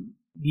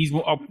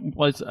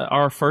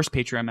first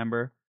Patreon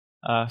member.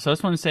 So I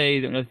just want to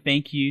say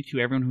thank you to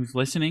everyone who's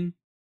listening.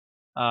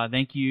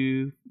 Thank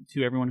you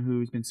to everyone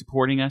who's been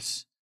supporting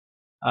us.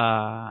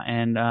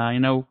 And you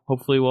know,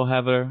 hopefully we'll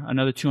have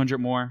another 200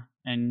 more.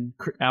 And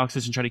Alex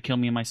doesn't try to kill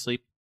me in my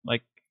sleep,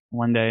 like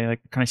one day, like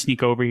kind of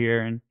sneak over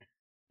here and,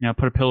 you know,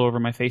 put a pillow over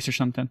my face or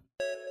something.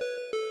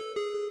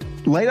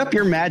 Light up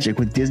your magic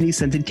with Disney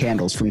scented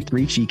candles from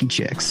 3 Cheeky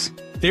Chicks.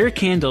 Their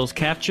candles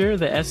capture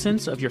the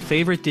essence of your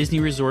favorite Disney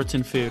resorts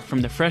and food,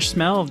 from the fresh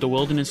smell of the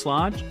Wilderness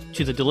Lodge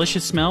to the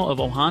delicious smell of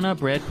Ohana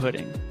bread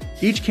pudding.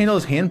 Each candle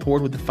is hand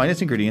poured with the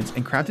finest ingredients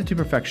and crafted to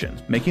perfection,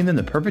 making them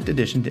the perfect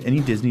addition to any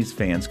Disney's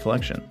fans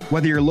collection.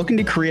 Whether you're looking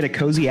to create a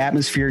cozy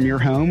atmosphere in your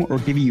home or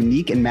give a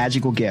unique and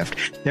magical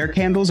gift, their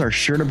candles are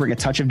sure to bring a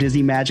touch of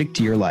Disney magic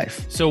to your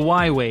life. So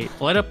why wait?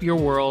 Light up your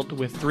world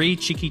with 3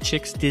 Cheeky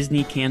Chicks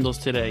Disney candles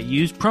today.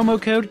 Use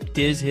promo code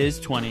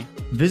DizHiz20.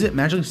 Visit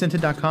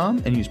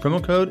magicallyscented.com and use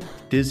promo code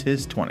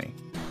DizHiz20.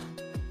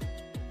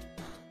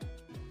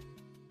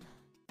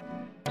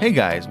 Hey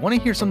guys, want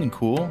to hear something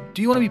cool?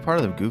 Do you want to be part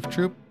of the Goof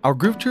Troop? Our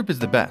Goof Troop is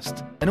the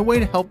best, and a way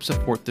to help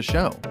support the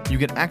show. You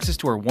get access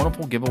to our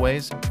wonderful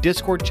giveaways,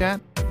 Discord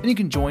chat, and you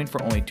can join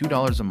for only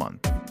 $2 a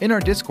month. In our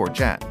Discord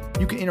chat,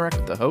 you can interact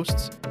with the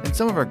hosts and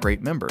some of our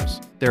great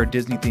members. There are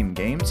Disney-themed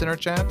games in our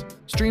chat,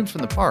 streams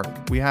from the park,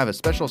 we have a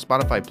special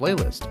Spotify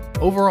playlist.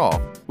 Overall,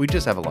 we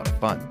just have a lot of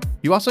fun.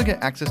 You also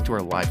get access to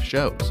our live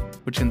shows,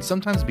 which can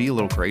sometimes be a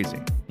little crazy.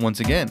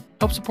 Once again,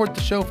 help support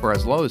the show for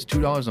as low as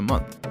 $2 a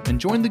month and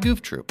join the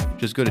Goof Troop.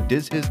 Just go to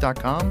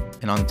DizHiz.com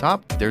and on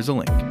top, there's a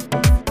link.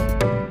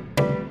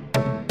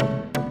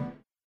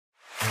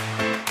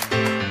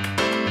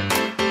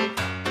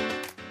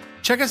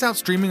 Check us out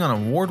streaming on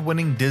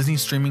award-winning Disney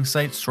streaming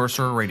site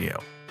Sorcerer Radio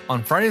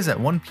on Fridays at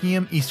 1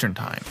 p.m. Eastern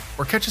Time,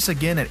 or catch us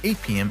again at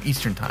 8 p.m.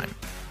 Eastern Time.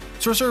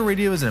 Sorcerer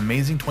Radio is an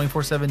amazing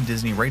 24/7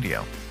 Disney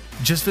radio.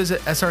 Just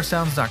visit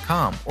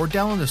srsounds.com or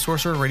download the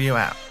Sorcerer Radio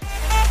app.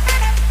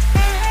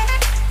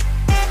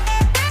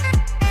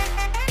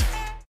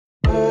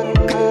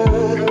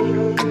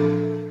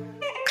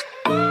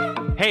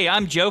 Hey,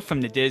 I'm Joe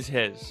from the Diz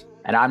Hiz.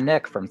 And I'm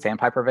Nick from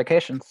Sandpiper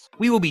Vacations.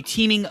 We will be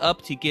teaming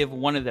up to give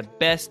one of the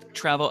best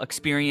travel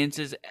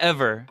experiences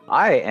ever.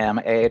 I am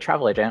a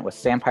travel agent with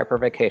Sandpiper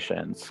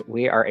Vacations.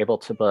 We are able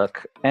to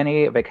book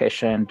any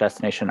vacation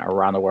destination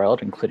around the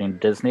world, including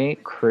Disney,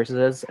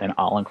 cruises, and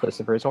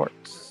all-inclusive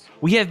resorts.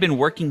 We have been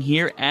working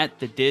here at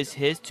the Diz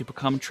Hiz to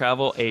become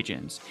travel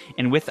agents.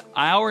 And with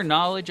our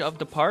knowledge of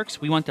the parks,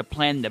 we want to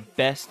plan the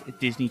best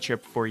Disney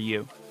trip for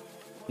you.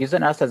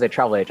 Using us as a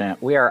travel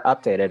agent, we are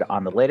updated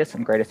on the latest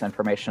and greatest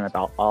information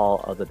about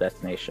all of the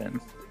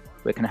destinations.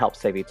 We can help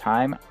save you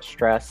time,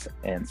 stress,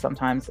 and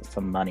sometimes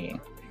some money.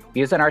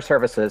 Using our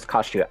services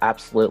costs you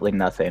absolutely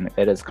nothing.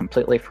 It is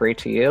completely free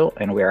to you,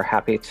 and we are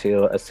happy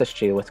to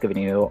assist you with giving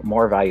you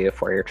more value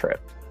for your trip.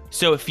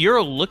 So if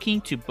you're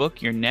looking to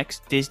book your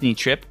next Disney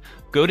trip,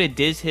 go to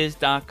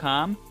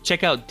DizHiz.com,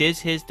 check out Diz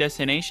Hiz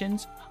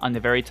Destinations on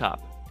the very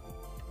top.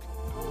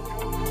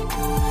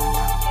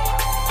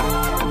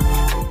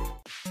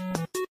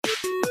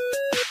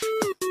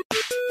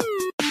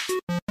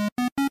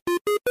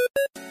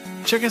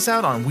 Check us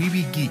out on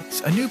Weeby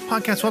Geeks, a new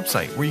podcast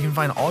website where you can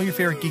find all your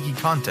favorite geeky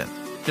content.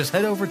 Just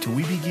head over to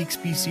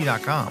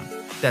WeebyGeeksPC.com.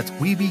 That's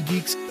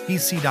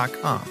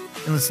WeebyGeeksPC.com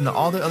and listen to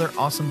all the other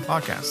awesome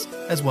podcasts,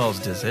 as well as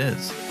Diz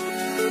Hiz.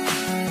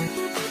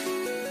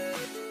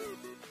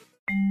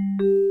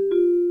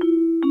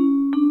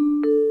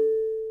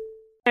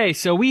 Hey,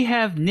 so we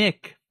have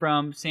Nick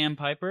from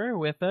Sandpiper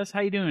with us. How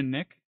you doing,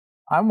 Nick?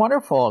 I'm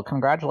wonderful.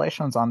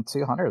 Congratulations on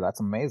 200. That's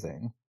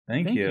amazing.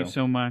 Thank you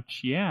so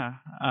much. Yeah.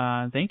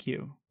 Thank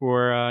you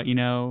for,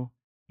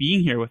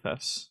 being here with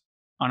us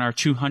on our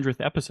 200th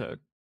episode.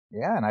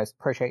 Yeah, and I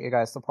appreciate you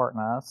guys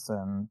supporting us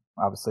and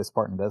obviously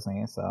supporting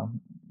Disney. So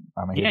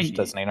I'm a huge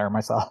Disney nerd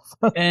myself.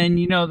 And,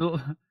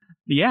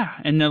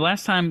 and the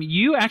last time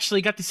you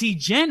actually got to see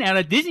Jen out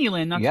of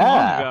Disneyland not too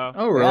long ago.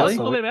 Oh, really? Tell us a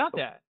little bit about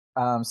that.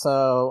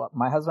 So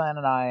my husband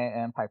and I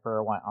and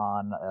Piper went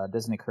on a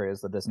Disney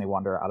cruise, the Disney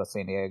Wonder, out of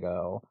San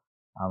Diego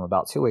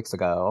about 2 weeks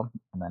ago.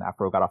 And then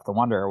after we got off the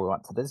Wonder, we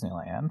went to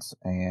Disneyland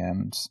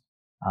and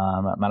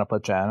met up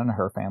with Jen and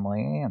her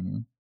family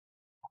and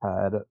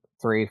had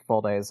 3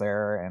 full days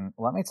there. And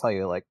let me tell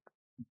you, like,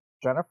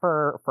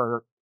 Jennifer,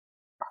 for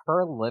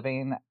her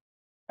living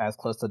as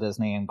close to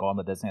Disney and going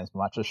to Disney as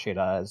much as she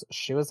does,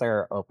 she was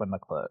there open to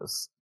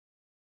close.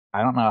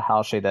 I don't know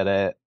how she did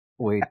it.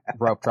 We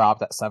rope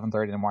dropped at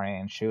 7:30 in the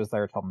morning, and she was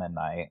there till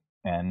midnight.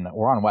 And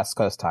we're on West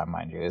Coast time,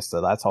 mind you,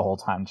 so that's a whole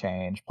time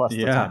change plus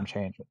the time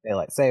change with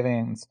daylight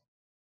savings.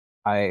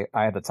 I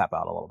had to tap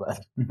out a little bit.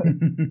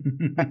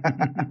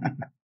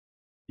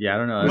 Yeah, I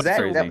don't know. Was That's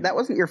that crazy. that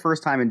wasn't your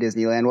first time in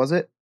Disneyland, was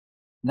it?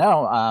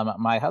 No,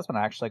 my husband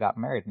actually got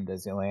married in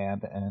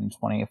Disneyland in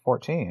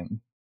 2014.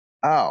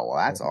 Oh, well,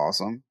 that's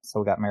awesome. So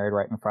we got married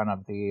right in front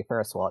of the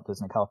Ferris wheel at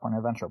Disney California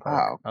Adventure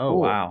Park. Oh, Oh,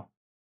 wow.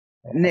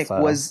 Yeah, Nick,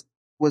 so- was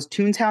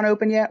Toontown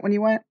open yet when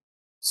you went?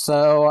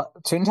 So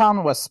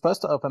Toontown was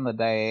supposed to open the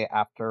day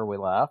after we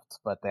left,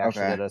 but they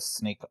actually Okay. did a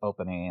sneak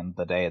opening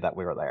the day that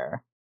we were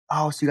there.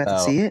 Oh, so you got to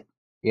So- see it?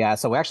 Yeah,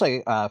 so we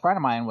actually, a friend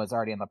of mine was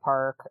already in the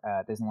park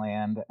at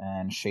Disneyland,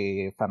 and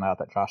she found out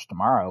that Josh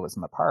D'Amaro was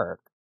in the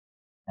park.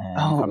 And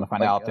come to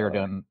find my out, they were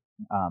God. doing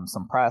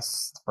some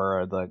press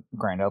for the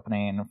grand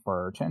opening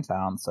for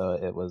Toontown, so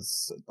it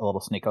was a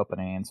little sneak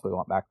opening. So we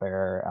went back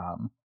there.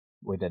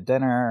 We did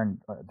dinner and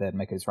did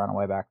Mickey's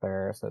Runaway back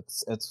there. So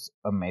it's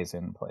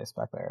amazing place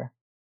back there.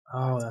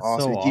 Oh, that's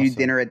Awesome. so Did you awesome. do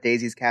dinner at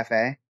Daisy's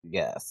Cafe?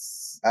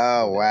 Yes.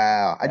 Oh, we did.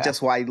 wow.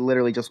 Yeah. I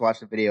literally just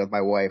watched a video with my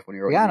wife when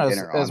we were Yeah, eating and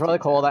dinner. it was on really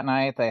cool Toontown. that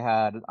night. They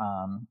had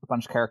a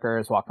bunch of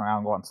characters walking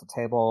around, going to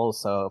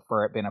tables. So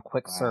for it being a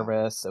quick Wow.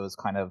 service, it was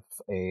kind of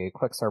a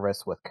quick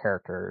service with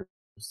characters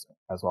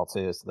as well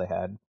too. So they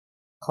had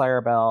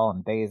Clarabelle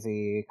and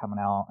Daisy coming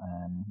out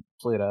and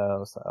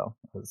Pluto. So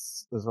it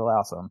was really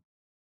awesome.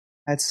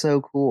 That's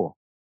so cool.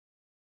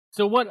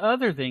 So what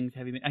other things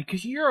have you been?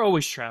 Because you're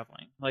always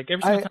traveling. Like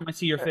every single time I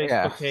see your Facebook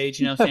yeah. page,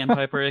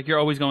 Sandpiper, like you're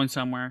always going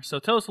somewhere. So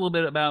tell us a little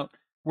bit about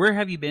where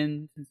have you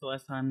been since the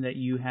last time that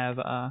you have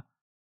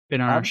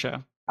been on our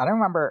show. I don't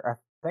remember.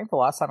 I think the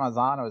last time I was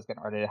on, I was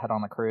getting ready to head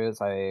on the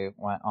cruise. I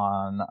went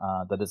on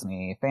the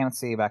Disney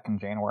Fantasy back in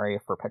January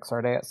for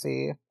Pixar Day at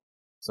Sea.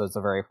 So it's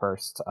the very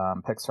first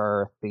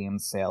Pixar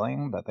themed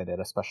sailing that they did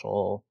a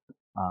special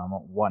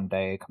 1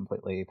 day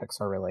completely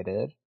Pixar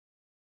related.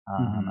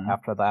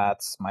 After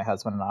that, my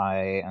husband and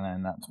I and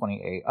then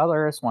 28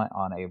 others went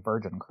on a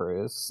Virgin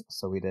cruise.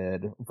 So we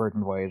did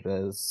Virgin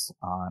Voyages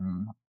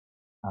on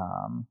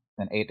an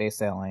 8-day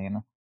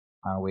sailing.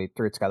 We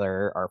threw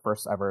together our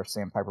first ever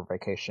Sandpiper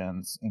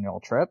Vacations annual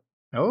trip.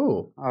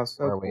 Oh. Oh,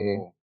 so Where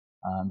cool.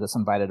 we just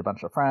invited a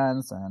bunch of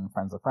friends and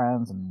friends of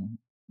friends and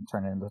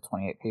turned it into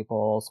 28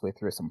 people. So we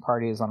threw some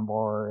parties on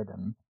board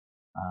and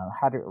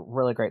had a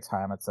really great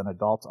time. It's an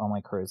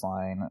adult-only cruise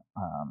line.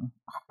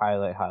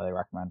 Highly, highly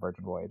recommend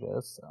Virgin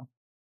Voyages. So.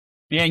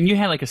 Yeah, and you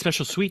had like a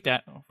special suite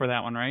for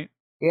that one, right?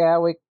 Yeah,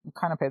 we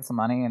kind of paid some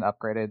money and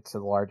upgraded to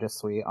the largest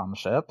suite on the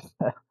ship.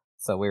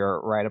 So we were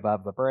right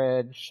above the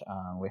bridge.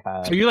 We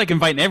had. So you're like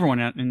inviting everyone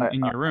out in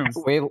your room.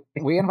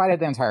 We invited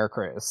the entire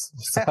cruise.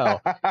 So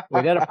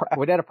we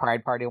did a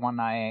pride party one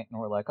night, and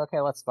we're like,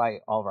 okay, let's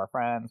invite all of our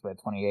friends. We had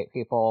 28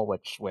 people,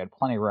 which we had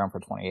plenty of room for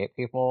 28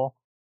 people.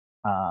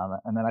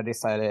 And then I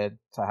decided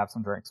to have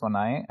some drinks one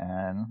night,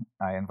 and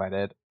I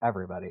invited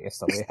everybody.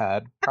 So we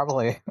had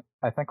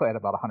I think we had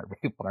about 100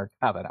 people in our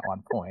cabin at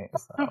one point.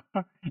 So.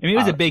 I mean, it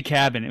was a big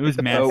cabin. It was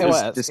The massive. boat It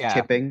was was, just yeah.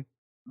 tipping.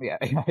 Yeah.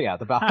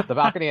 The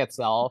balcony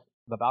itself,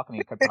 the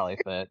balcony could probably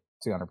fit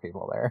 200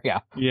 people there.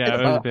 Yeah. Yeah,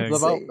 it was big.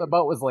 The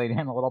boat was leaning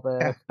a little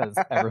bit because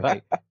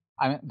everybody.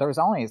 I mean, there was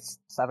only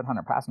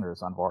 700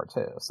 passengers on board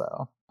too,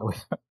 so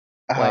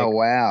Oh,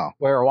 wow.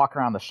 we were walking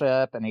around the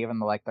ship, and even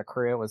the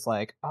crew was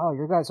like, "Oh,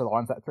 you guys are the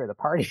ones that threw the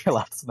party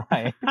last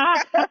night."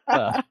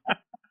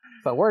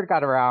 So word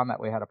got around that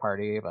we had a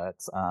party, but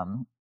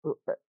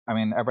I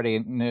mean, everybody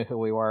knew who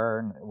we were,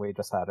 and we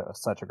just had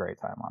such a great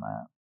time on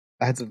it.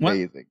 That's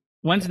amazing.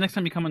 When's the next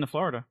time you come into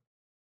Florida?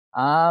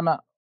 I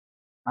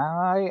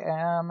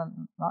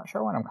am not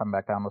sure when I'm coming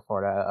back down to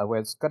Florida. I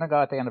was going to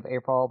go at the end of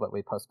April, but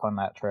we postponed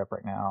that trip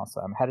right now.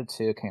 So I'm headed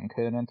to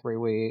Cancun in 3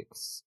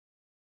 weeks.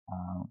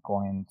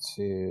 Going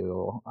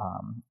to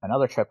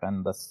another trip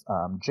in this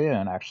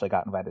June. I actually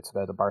got invited to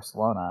go to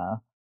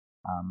Barcelona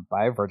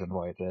by Virgin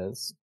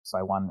Voyages. So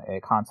I won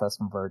a contest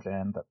from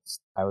Virgin.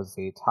 I was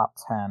the top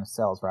 10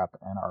 sales rep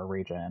in our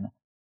region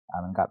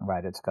and got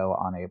invited to go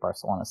on a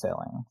Barcelona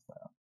sailing. So.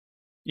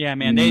 Yeah,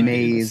 man,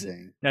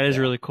 Amazing. That is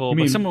really cool. You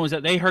But mean-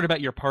 someone they heard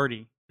about your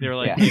party. They were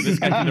like, Yeah. "Hey, this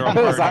guy threw their own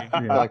party."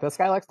 They're like, this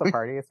guy likes to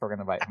party, so we're going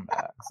to invite him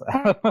back.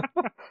 So.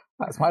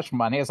 As much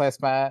money as I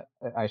spent,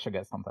 I should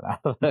get something out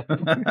of it.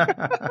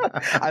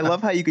 I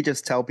love how you could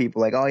just tell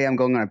people like, "Oh yeah, I'm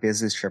going on a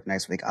business trip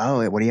next week."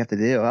 Oh, what do you have to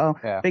do? Oh,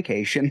 Yeah.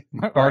 vacation.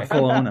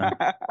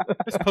 Barcelona.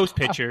 Just post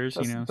pictures,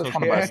 Just social come to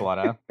media.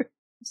 Barcelona.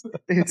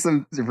 Did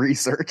some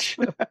research.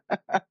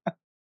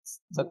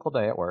 It's a cool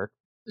day at work.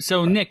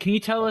 So, Nick, can you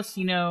tell us?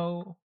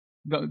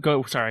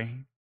 Go.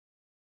 Sorry,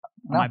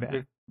 No, my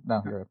bad.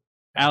 No, you're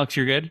Alex,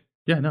 you're good.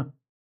 Yeah, no.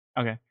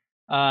 Okay.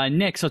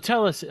 Nick, so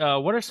tell us,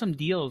 what are some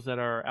deals that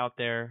are out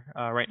there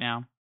right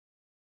now?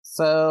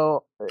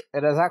 So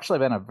it has actually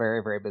been a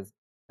very, very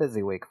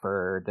busy week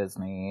for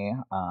Disney.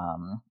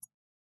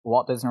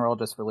 Walt Disney World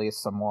just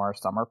released some more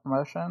summer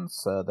promotions.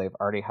 So they've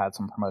already had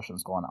some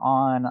promotions going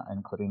on,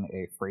 including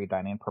a free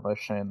dining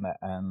promotion that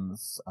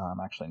ends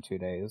actually in 2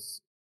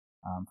 days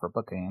for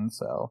booking.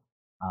 So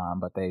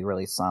but they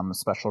released some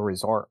special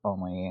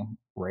resort-only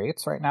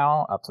rates right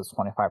now, up to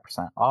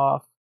 25%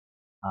 off.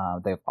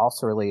 They've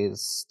also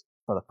released,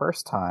 for the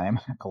first time,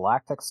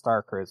 Galactic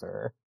Star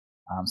Cruiser.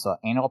 So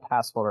annual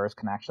pass holders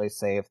can actually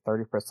save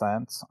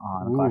 30%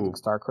 on Galactic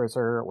Star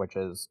Cruiser, which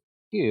is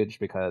huge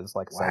because,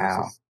 like I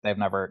said, they've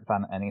never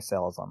done any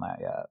sales on that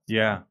yet.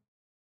 Yeah.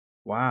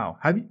 Wow.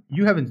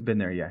 You haven't been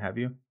there yet, have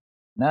you?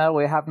 No,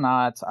 we have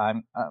not.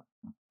 I'm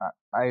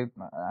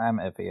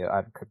iffy.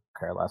 I could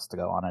care less to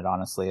go on it,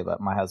 honestly. But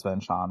my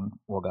husband Sean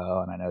will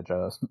go, and I know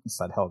Joe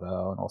said he'll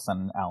go, and we'll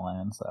send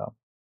Ellen. So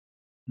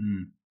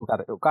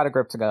we've got a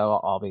group to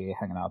go. I'll be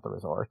hanging out at the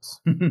resorts.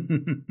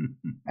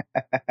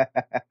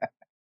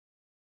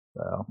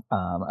 So,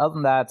 other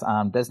than that,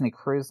 Disney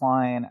Cruise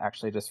Line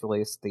actually just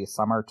released the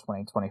summer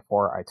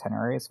 2024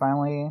 itineraries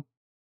finally,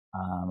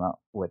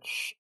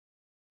 which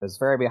is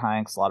very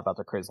behind because a lot of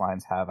other cruise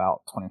lines have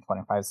out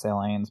 2025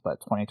 sailings, but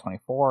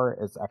 2024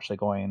 is actually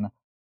going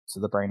to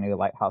the brand new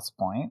Lighthouse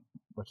Point,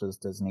 which is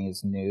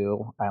Disney's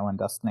new island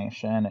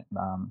destination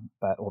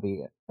that will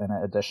be in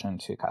addition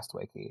to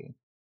Castaway Cay.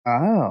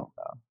 Oh.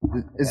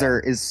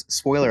 So,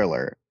 spoiler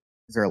alert,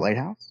 is there a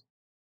lighthouse?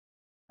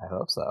 I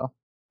hope so.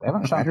 They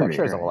haven't shown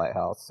pictures of a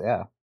lighthouse.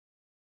 Yeah.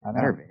 I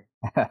know. Better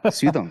be.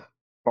 Sue them.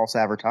 False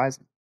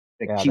advertising.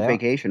 Cheap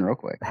vacation real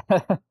quick.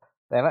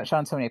 They haven't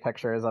shown too many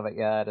pictures of it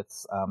yet.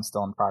 It's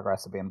still in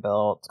progress of being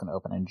built. It's going to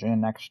open in June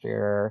next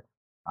year.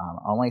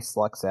 Only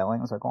select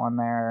sailings are going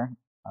there.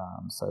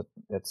 So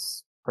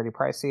it's pretty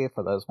pricey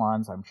for those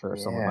ones. I'm sure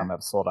some of them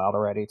have sold out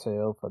already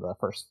too for the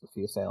first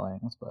few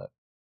sailings, but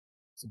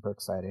super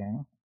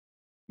exciting.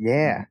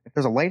 Yeah. If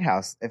there's a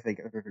lighthouse, if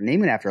they're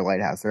naming after a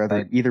lighthouse,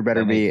 there either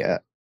better be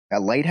a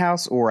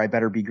lighthouse, or I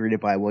better be greeted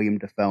by William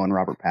Dafoe and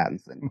Robert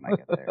Pattinson when I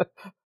get there.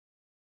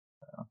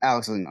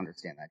 Alex doesn't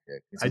understand that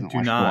joke. I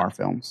do not. Noir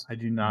films. I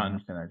do not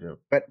understand that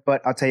joke.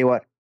 But I'll tell you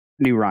what,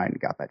 New Ryan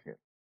got that joke.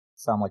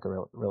 Sound like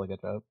a really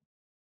good joke.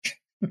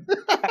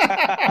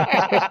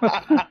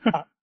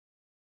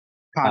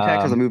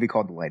 Contact is a movie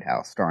called The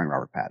Lighthouse, starring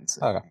Robert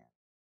Pattinson. Okay.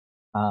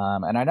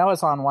 And I know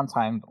it's on one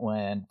time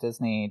when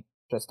Disney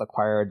just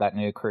acquired that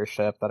new cruise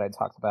ship that I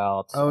talked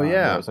about. Oh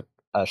yeah, there was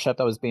a ship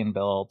that was being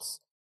built.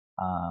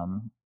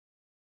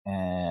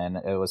 And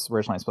it was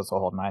originally supposed to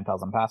hold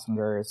 9,000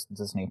 passengers.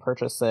 Disney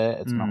purchased it.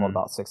 It's going to hold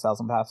about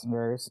 6,000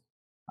 passengers.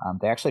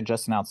 They actually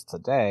just announced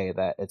today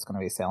that it's going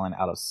to be sailing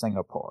out of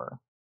Singapore.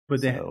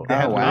 But they haven't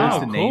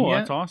released a name yet?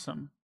 That's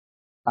awesome.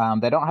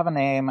 They don't have a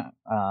name.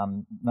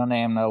 No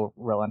name, no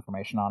real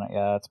information on it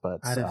yet.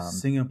 But out of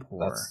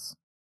Singapore.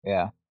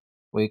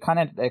 We kind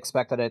of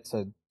expected it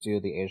to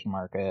do the Asian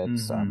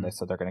markets. They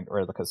said they're going to get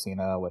rid of the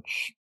casino,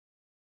 which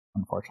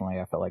unfortunately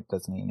I feel like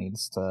Disney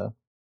needs to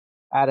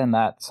add in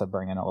that to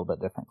bring in a little bit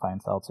different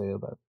clientele too,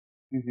 but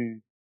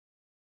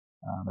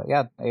but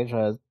yeah,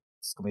 Asia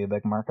is gonna be a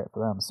big market for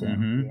them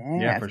soon.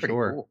 Yeah, for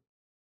sure. Cool.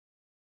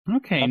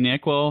 Okay,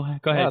 Nick. Well,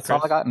 go ahead. That's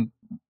all I got in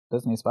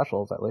Disney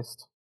specials, at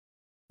least.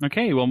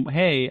 Okay. Well,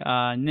 hey,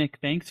 Nick,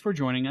 thanks for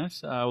joining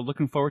us.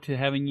 Looking forward to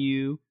having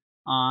you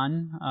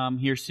on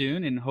here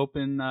soon, and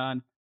hoping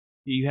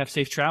you have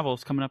safe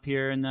travels coming up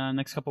here in the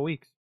next couple of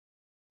weeks.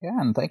 Yeah,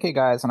 and thank you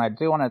guys. And I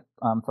do want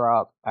to throw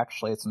out,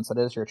 actually, since it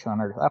is your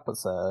 200th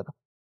episode,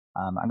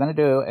 I'm going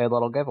to do a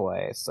little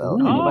giveaway. So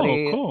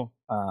anybody, cool.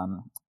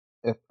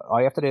 If all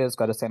you have to do is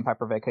go to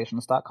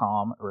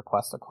sandpipervacations.com,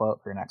 request a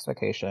quote for your next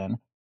vacation.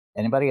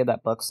 Anybody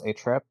that books a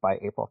trip by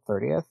April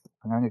 30th,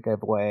 I'm going to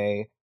give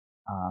away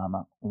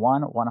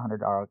one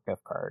 $100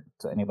 gift card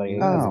to anybody you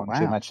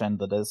mentioned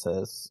that is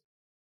his.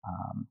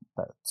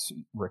 That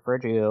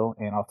referred you,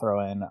 and I'll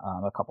throw in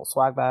a couple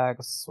swag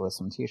bags with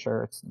some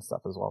t-shirts and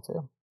stuff as well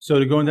too. So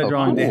to go in that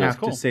drawing, they have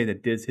to say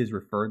that Diz has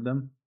referred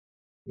them?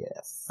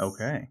 Yes.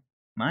 Okay.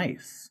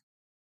 Nice.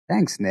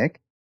 Thanks,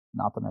 Nick.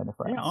 Not the native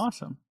friends. Yeah,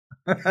 awesome.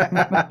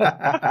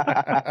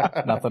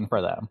 Nothing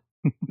for them.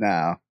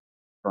 No.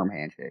 Firm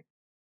handshake.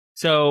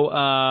 So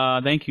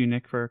thank you,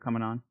 Nick, for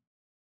coming on.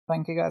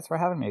 Thank you guys for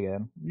having me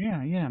again. Yeah.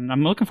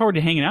 I'm looking forward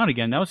to hanging out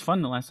again. That was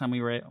fun the last time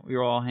we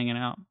were all hanging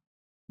out.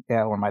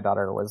 Yeah, when my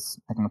daughter was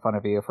making fun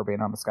of you for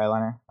being on the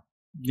Skyliner.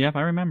 Yep,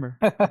 I remember.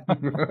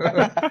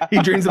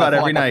 He dreams about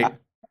every night.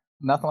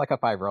 Nothing like a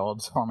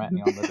 5-year-old tormenting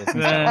you on the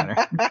Disney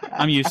Skyliner.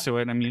 I'm used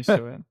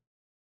to it.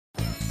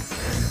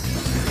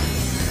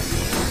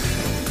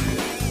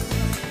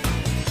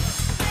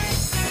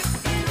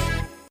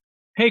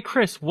 Hey,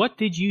 Chris, what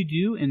did you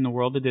do in the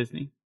world of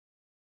Disney?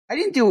 I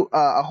didn't do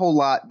a whole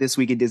lot this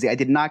week at Disney. I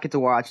did not get to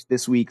watch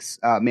this week's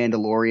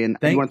Mandalorian.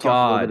 Thank you want to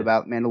talk a little God. bit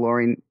about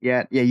Mandalorian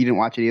yet? Yeah, you didn't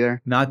watch it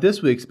either? Not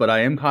this week's, but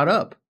I am caught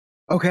up.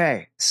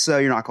 Okay, so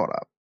you're not caught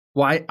up.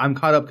 Why? I'm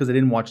caught up because I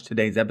didn't watch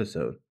today's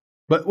episode.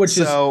 But which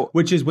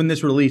is when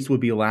this released would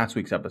be last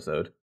week's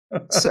episode.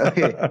 So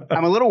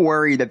I'm a little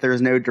worried that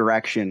there's no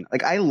direction.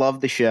 Like, I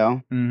love the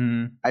show.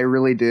 Mm-hmm. I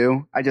really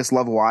do. I just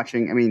love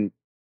watching. I mean,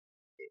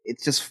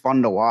 it's just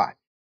fun to watch.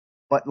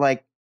 But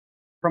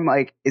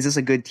is this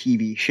a good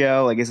TV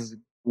show? Like, is this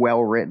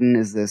well written?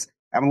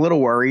 I'm a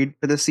little worried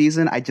for this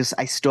season. I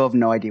still have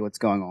no idea what's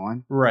going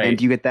on. Right. And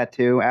do you get that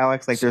too,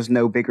 Alex? Like, there's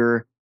no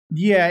bigger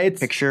Yeah,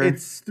 picture.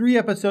 It's 4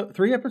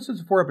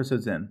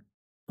 episodes in.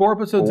 4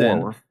 episodes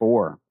in.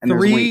 Four. And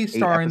 3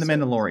 starring The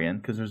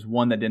Mandalorian, because there's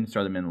one that didn't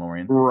star The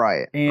Mandalorian.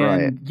 Right.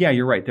 And yeah,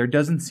 you're right. There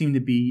doesn't seem to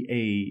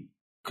be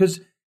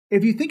because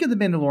if you think of The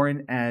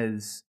Mandalorian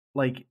as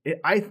like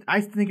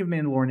I think of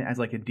Mandalorian as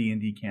like a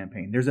D&D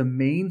campaign. There's a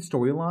main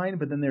storyline,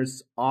 but then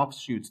there's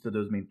offshoots to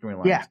those main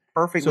storylines. Yeah,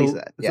 perfectly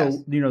said. Yes.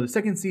 So the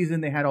second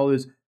season they had all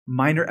those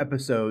minor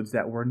episodes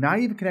that were not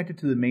even connected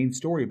to the main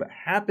story, but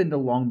happened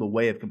along the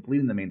way of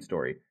completing the main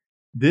story.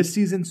 This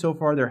season so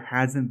far, there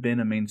hasn't been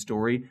a main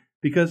story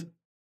because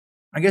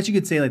I guess you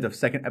could say like the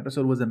second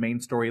episode was a main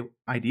story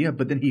idea,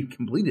 but then he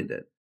completed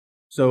it.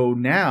 So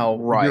now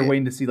you're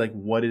waiting to see like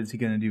what is he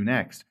going to do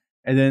next.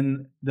 And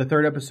then the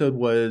third episode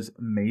was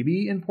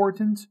maybe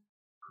important.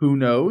 Who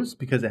knows?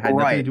 Because it had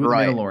nothing to do with The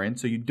Mandalorian.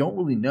 So you don't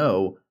really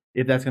know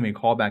if that's going to be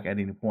a callback at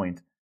any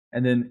point.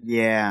 And then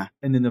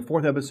the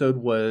fourth episode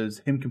was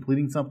him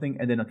completing something,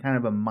 and then a kind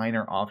of a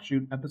minor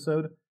offshoot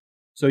episode.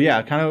 So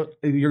yeah, kind of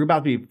you're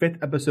about to be 5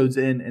 episodes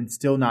in and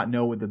still not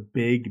know what the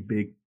big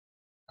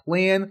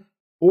plan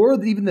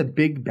or even the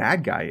big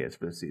bad guy is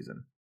for the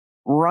season.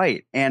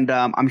 Right. And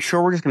I'm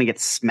sure we're just going to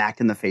get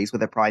smacked in the face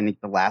with it probably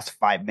like the last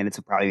 5 minutes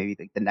of probably maybe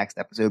like the next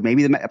episode,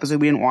 maybe the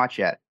episode we didn't watch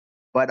yet.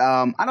 But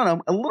I don't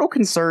know, a little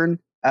concerned.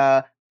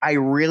 I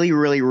really,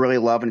 really, really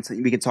love, and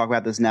we can talk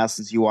about this now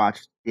since you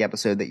watched the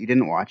episode that you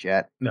didn't watch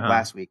yet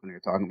last week when we were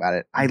talking about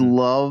it. I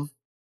love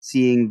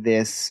seeing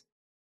this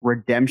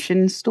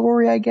redemption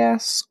story, I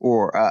guess,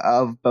 or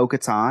of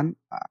Bo-Katan.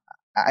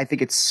 I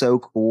think it's so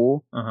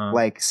cool,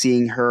 like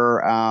seeing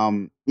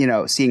her,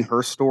 seeing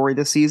her story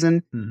this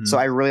season. Mm-hmm. So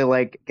I really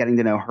like getting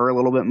to know her a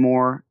little bit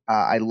more.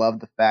 I love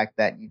the fact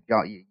that you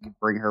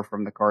bring her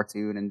from the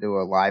cartoon into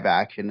a live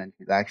action, and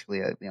she's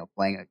actually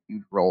playing a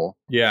huge role.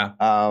 Yeah.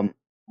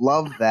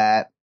 Love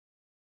that.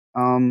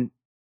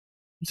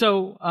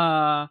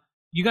 So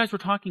you guys were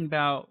talking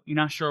about you're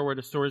not sure where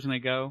the story's going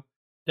to go.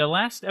 The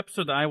last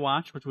episode that I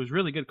watched, which was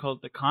really good,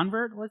 called The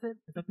Convert, was it?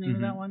 Is that the name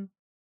of that one?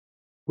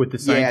 With the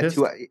scientist?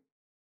 Yeah,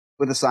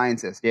 with the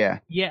scientist, yeah.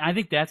 Yeah, I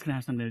think that's going to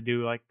have something to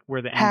do like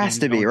where the has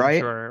to be, right?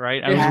 Sure,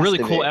 right? It was a really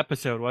cool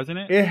episode, wasn't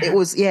it? It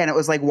was, and it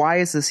was like, why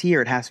is this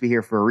here? It has to be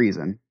here for a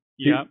reason.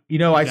 Yeah.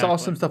 I saw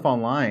some stuff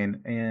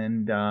online,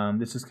 and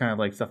this is kind of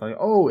like stuff like,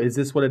 oh, is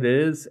this what it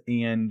is?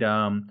 And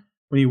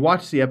when you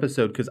watch the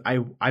episode, because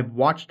I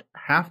watched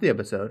half the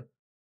episode,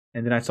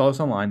 and then I saw this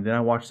online, then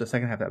I watched the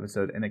second half of the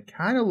episode, and it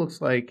kind of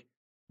looks like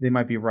they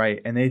might be right,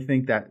 and they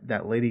think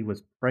that lady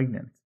was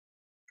pregnant.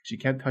 She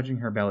kept touching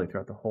her belly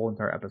throughout the whole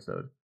entire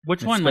episode.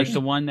 Which one? Like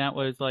the one that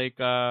was like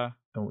the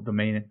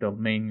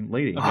main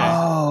lady. Okay.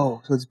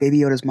 Oh, so it's Baby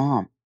Yoda's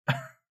mom.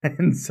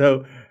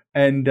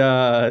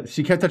 And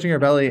she kept touching her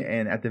belly,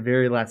 and at the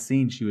very last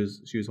scene, she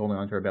was holding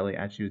onto her belly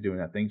as she was doing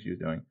that thing she was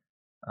doing.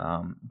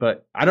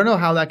 But I don't know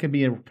how that could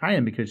be a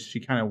tie-in because she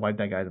kind of wiped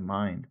that guy's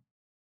mind.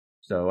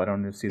 So I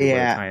don't see the way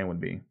a tie-in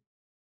would be.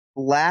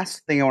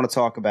 Last thing I want to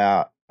talk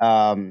about,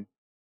 the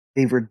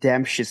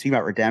redemption. Speaking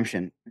about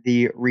redemption,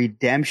 the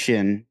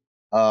redemption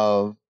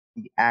of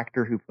the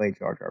actor who played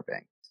Jar Jar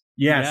Binks.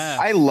 Yes.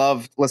 I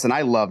love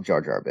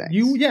Jar Jar Binks.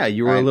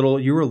 You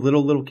were a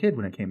little kid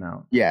when it came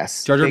out.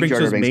 Yes. Jar Jar Binks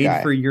was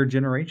made for your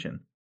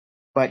generation.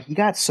 But he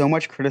got so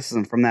much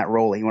criticism from that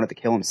role, he wanted to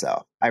kill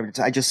himself.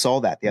 I just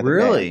saw that the other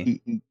day.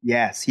 Really?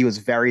 Yes, he was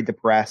very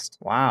depressed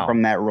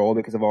from that role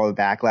because of all the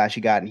backlash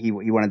he got, and he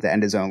wanted to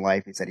end his own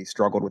life. He said he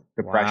struggled with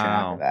depression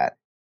after that.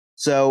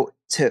 So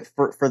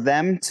for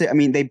them to, I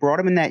mean, they brought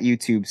him in that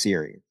YouTube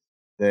series,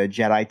 the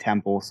Jedi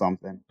Temple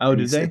something. Oh,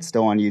 did they? It's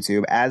still on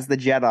YouTube as the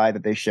Jedi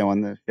that they show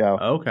in the show.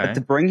 Okay. But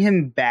to bring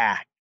him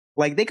back,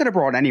 like they could have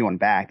brought anyone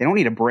back. They don't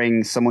need to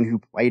bring someone who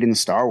played in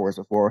Star Wars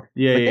before.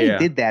 Yeah, but they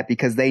did that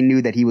because they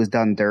knew that he was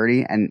done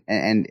dirty and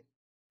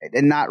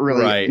not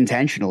really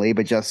intentionally,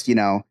 but just he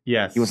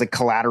was like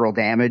collateral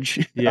damage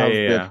of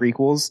the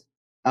prequels.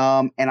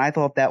 And I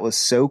thought that was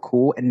so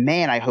cool. And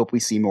man, I hope we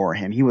see more of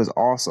him. He was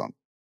awesome.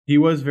 He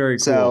was very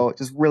cool. So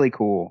just really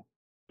cool,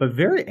 but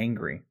very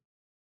angry.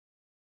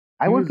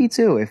 I would be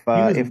too if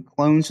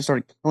clones just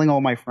started killing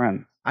all my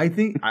friends. I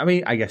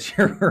guess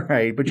you're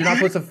right, but you're not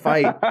supposed to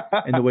fight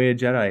in the way of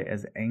Jedi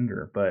as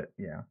anger. But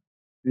yeah.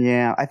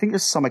 Yeah, I think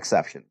there's some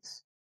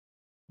exceptions.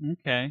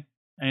 Okay.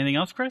 Anything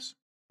else, Chris?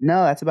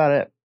 No, that's about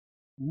it.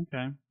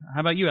 Okay. How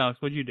about you,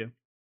 Alex? What'd you do?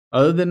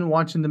 Other than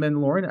watching The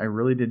Mandalorian, I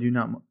really did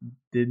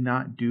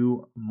not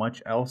do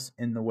much else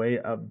in the way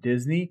of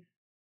Disney.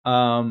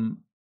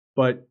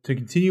 But to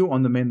continue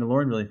on The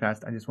Mandalorian really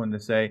fast, I just wanted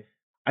to say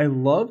I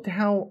loved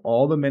how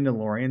all the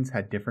Mandalorians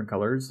had different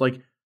colors.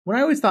 Like when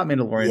I always thought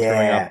Mandalorians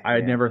growing up, I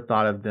had never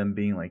thought of them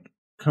being like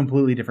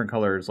completely different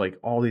colors, like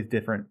all these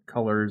different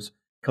colors,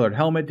 colored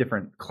helmet,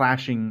 different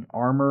clashing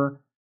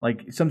armor.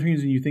 Like sometimes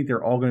when you think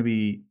they're all going to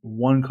be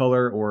one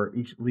color or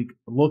each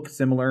look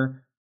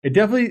similar, it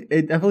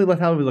definitely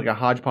left out it was like a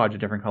hodgepodge of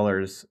different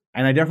colors.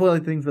 And I definitely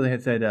like things where they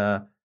had said,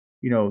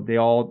 they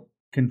all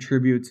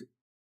contribute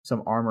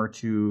some armor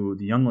to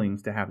the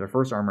younglings to have their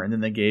first armor, and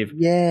then they gave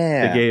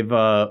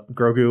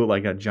Grogu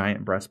like a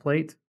giant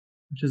breastplate,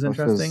 which is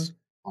interesting.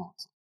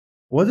 Awesome.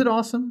 Was it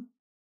awesome?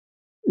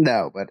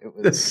 No, but it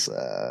was.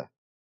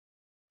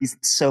 He's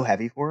so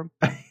heavy for him.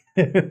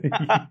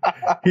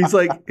 he's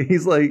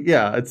like,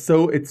 yeah, it's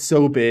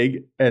so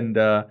big, and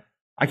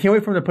I can't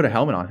wait for him to put a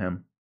helmet on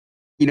him.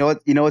 You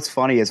know what's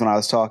funny is when I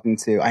was talking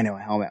to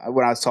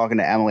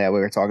Emily, we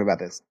were talking about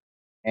this,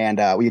 and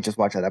we had just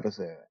watched that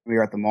episode. We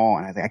were at the mall,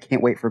 and I was like, I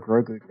can't wait for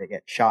Grogu to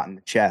get shot in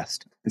the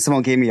chest. And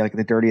someone gave me like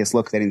the dirtiest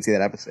look. They didn't see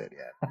that episode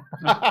yet.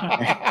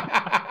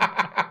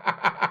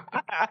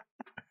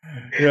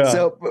 Yeah.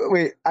 So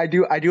wait, I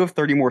do have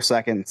 30 more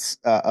seconds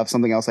of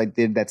something else I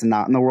did that's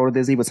not in the world of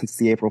Disney, but since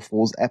the April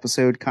Fool's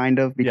episode, kind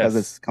of, because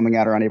it's coming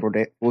out around April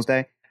Fool's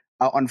Day.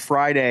 On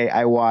Friday,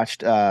 I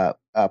watched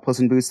Puss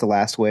in Boots: The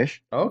Last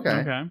Wish.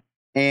 Okay.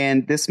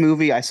 And this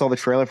movie, I saw the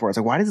trailer for it. I was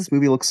like, why does this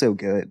movie look so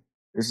good?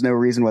 There's no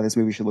reason why this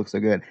movie should look so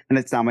good. And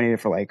it's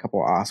nominated for like a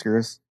couple of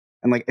Oscars.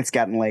 And like it's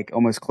gotten like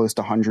almost close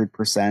to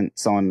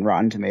 100% on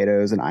Rotten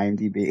Tomatoes and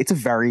IMDb. It's a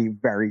very,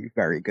 very,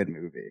 very good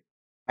movie.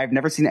 I've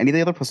never seen any of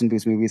the other Puss in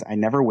Boots movies. I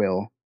never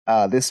will.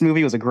 This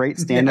movie was a great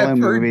standalone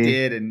movie. Never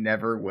did and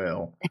never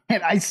will.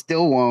 And I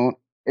still won't.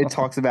 It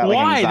talks about like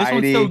why?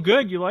 anxiety. This one's so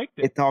good. You liked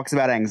it. It talks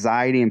about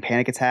anxiety and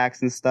panic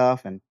attacks and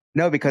stuff. And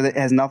no, because it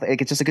has nothing.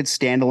 It's just a good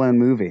standalone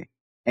movie.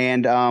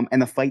 And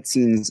the fight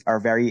scenes are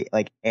very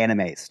like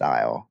anime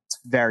style. It's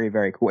very,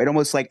 very cool. It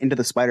almost like Into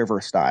the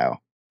Spider-Verse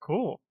style.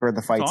 Cool. For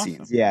the fight That's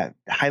scenes. awesome. Yeah.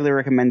 Highly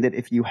recommend it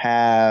if you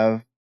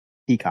have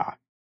Peacock.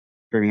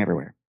 Streaming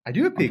everywhere. I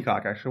do have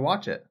Peacock. I should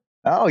watch it.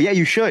 Oh, yeah,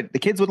 you should. The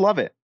kids would love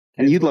it.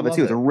 And Kids you'd would love it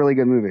too. love It's a really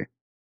good movie.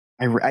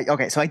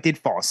 Okay, so I did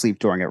fall asleep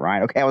during it,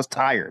 Ryan. Okay, I was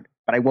tired.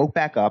 But I woke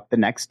back up the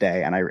next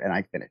day and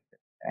I finished it.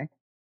 Okay.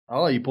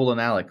 Oh, you pulled an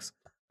Alex.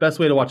 Best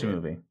way to watch a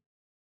movie.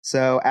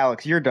 So,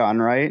 Alex, you're done,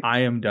 right? I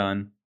am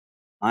done.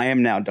 I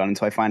am now done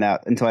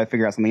until I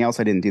figure out something else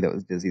I didn't do that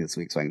was Disney this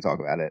week, so I can talk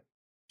about it.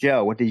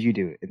 Joe, what did you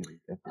do?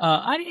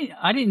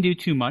 I didn't do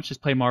too much.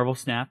 Just play Marvel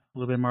Snap, a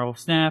little bit of Marvel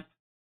Snap.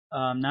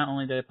 Not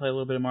only did I play a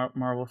little bit of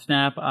Marvel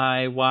Snap,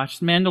 I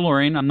watched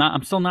Mandalorian.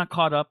 I'm still not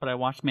caught up, but I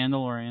watched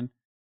Mandalorian,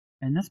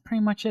 and that's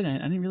pretty much it. I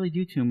didn't really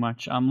do too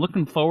much. I'm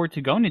looking forward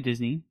to going to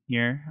Disney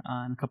here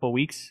in a couple of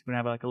weeks. We're gonna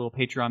have like a little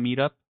Patreon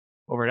meetup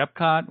over at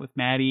Epcot with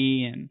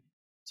Maddie and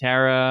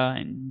Tara,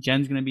 and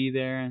Jen's gonna be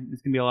there, and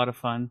it's gonna be a lot of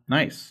fun.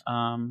 Nice.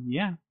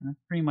 Yeah, that's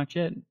pretty much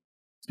it.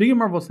 Speaking of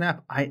Marvel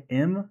Snap, I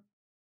am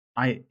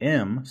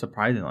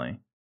surprisingly,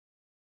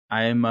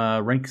 I'm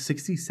ranked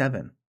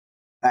 67.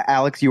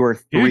 Alex, you were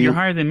 3. Dude, you're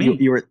higher than me.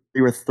 You were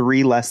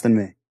 3 less than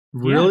me.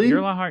 Really? Yeah, you're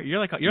a lot higher. You're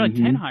like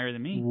 10 higher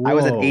than me. Whoa. I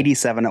was at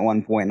 87 at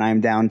one point, and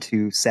I'm down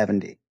to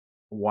 70.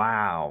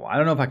 Wow. I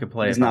don't know if I could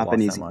play It's if I not been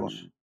lost easy that for much.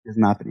 me. It's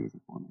not been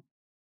easy for me.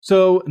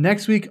 So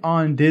next week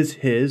on Diz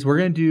His, we're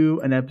going to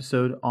do an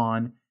episode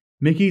on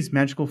Mickey's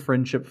Magical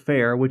Friendship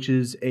Fair, which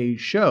is a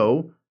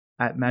show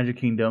at Magic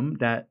Kingdom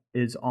that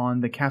is on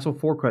the Castle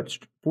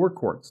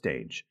Forecourt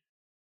stage.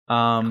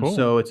 Cool.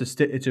 So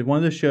it's one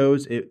of the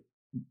shows. It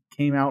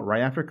came out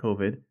right after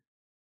COVID,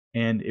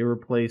 and it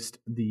replaced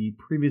the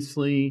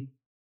previously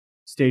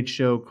stage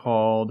show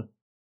called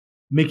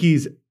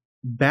Mickey's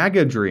Bag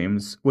of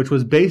Dreams, which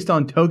was based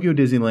on Tokyo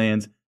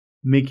Disneyland's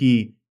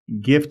Mickey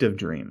Gift of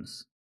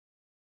Dreams.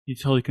 You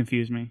totally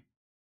confused me.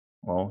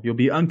 Well, you'll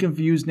be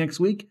unconfused next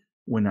week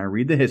when I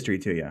read the history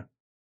to you.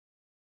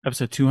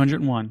 Episode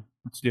 201.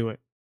 Let's do it.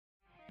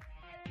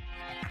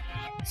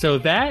 So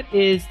that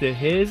is the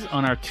His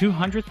on our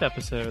 200th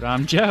episode.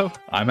 I'm Joe.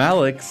 I'm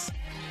Alex.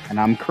 And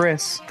I'm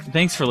Chris.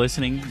 Thanks for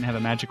listening, and have a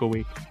magical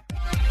week.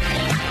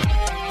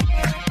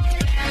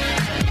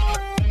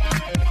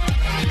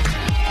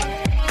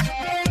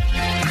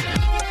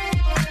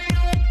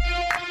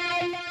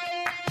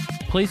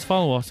 Please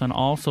follow us on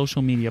all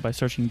social media by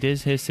searching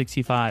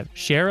DizHiz65.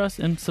 Share us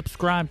and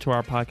subscribe to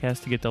our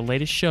podcast to get the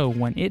latest show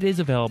when it is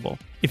available.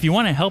 If you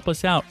want to help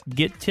us out,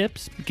 get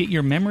tips, get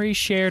your memories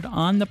shared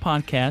on the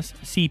podcast,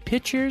 see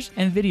pictures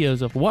and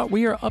videos of what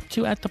we are up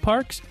to at the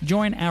parks,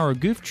 join our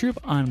goof troop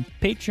on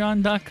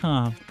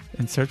patreon.com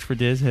and search for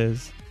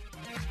DizHiz.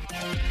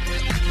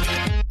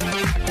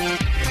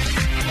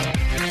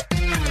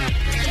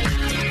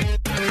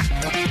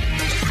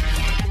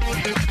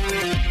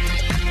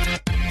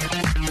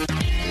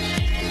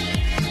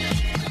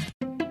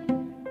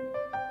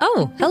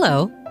 Oh,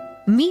 hello.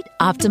 Meet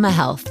Optima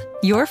Health,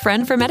 your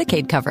friend for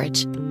Medicaid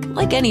coverage.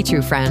 Like any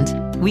true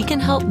friend, we can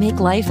help make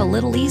life a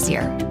little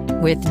easier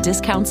with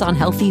discounts on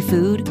healthy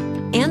food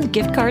and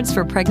gift cards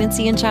for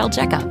pregnancy and child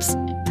checkups.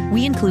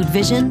 We include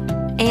vision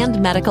and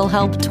medical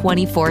help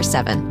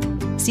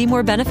 24/7. See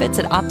more benefits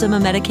at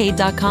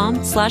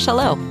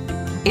OptimaMedicaid.com/hello.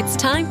 It's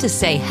time to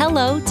say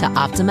hello to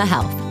Optima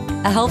Health,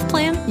 a health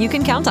plan you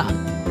can count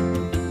on.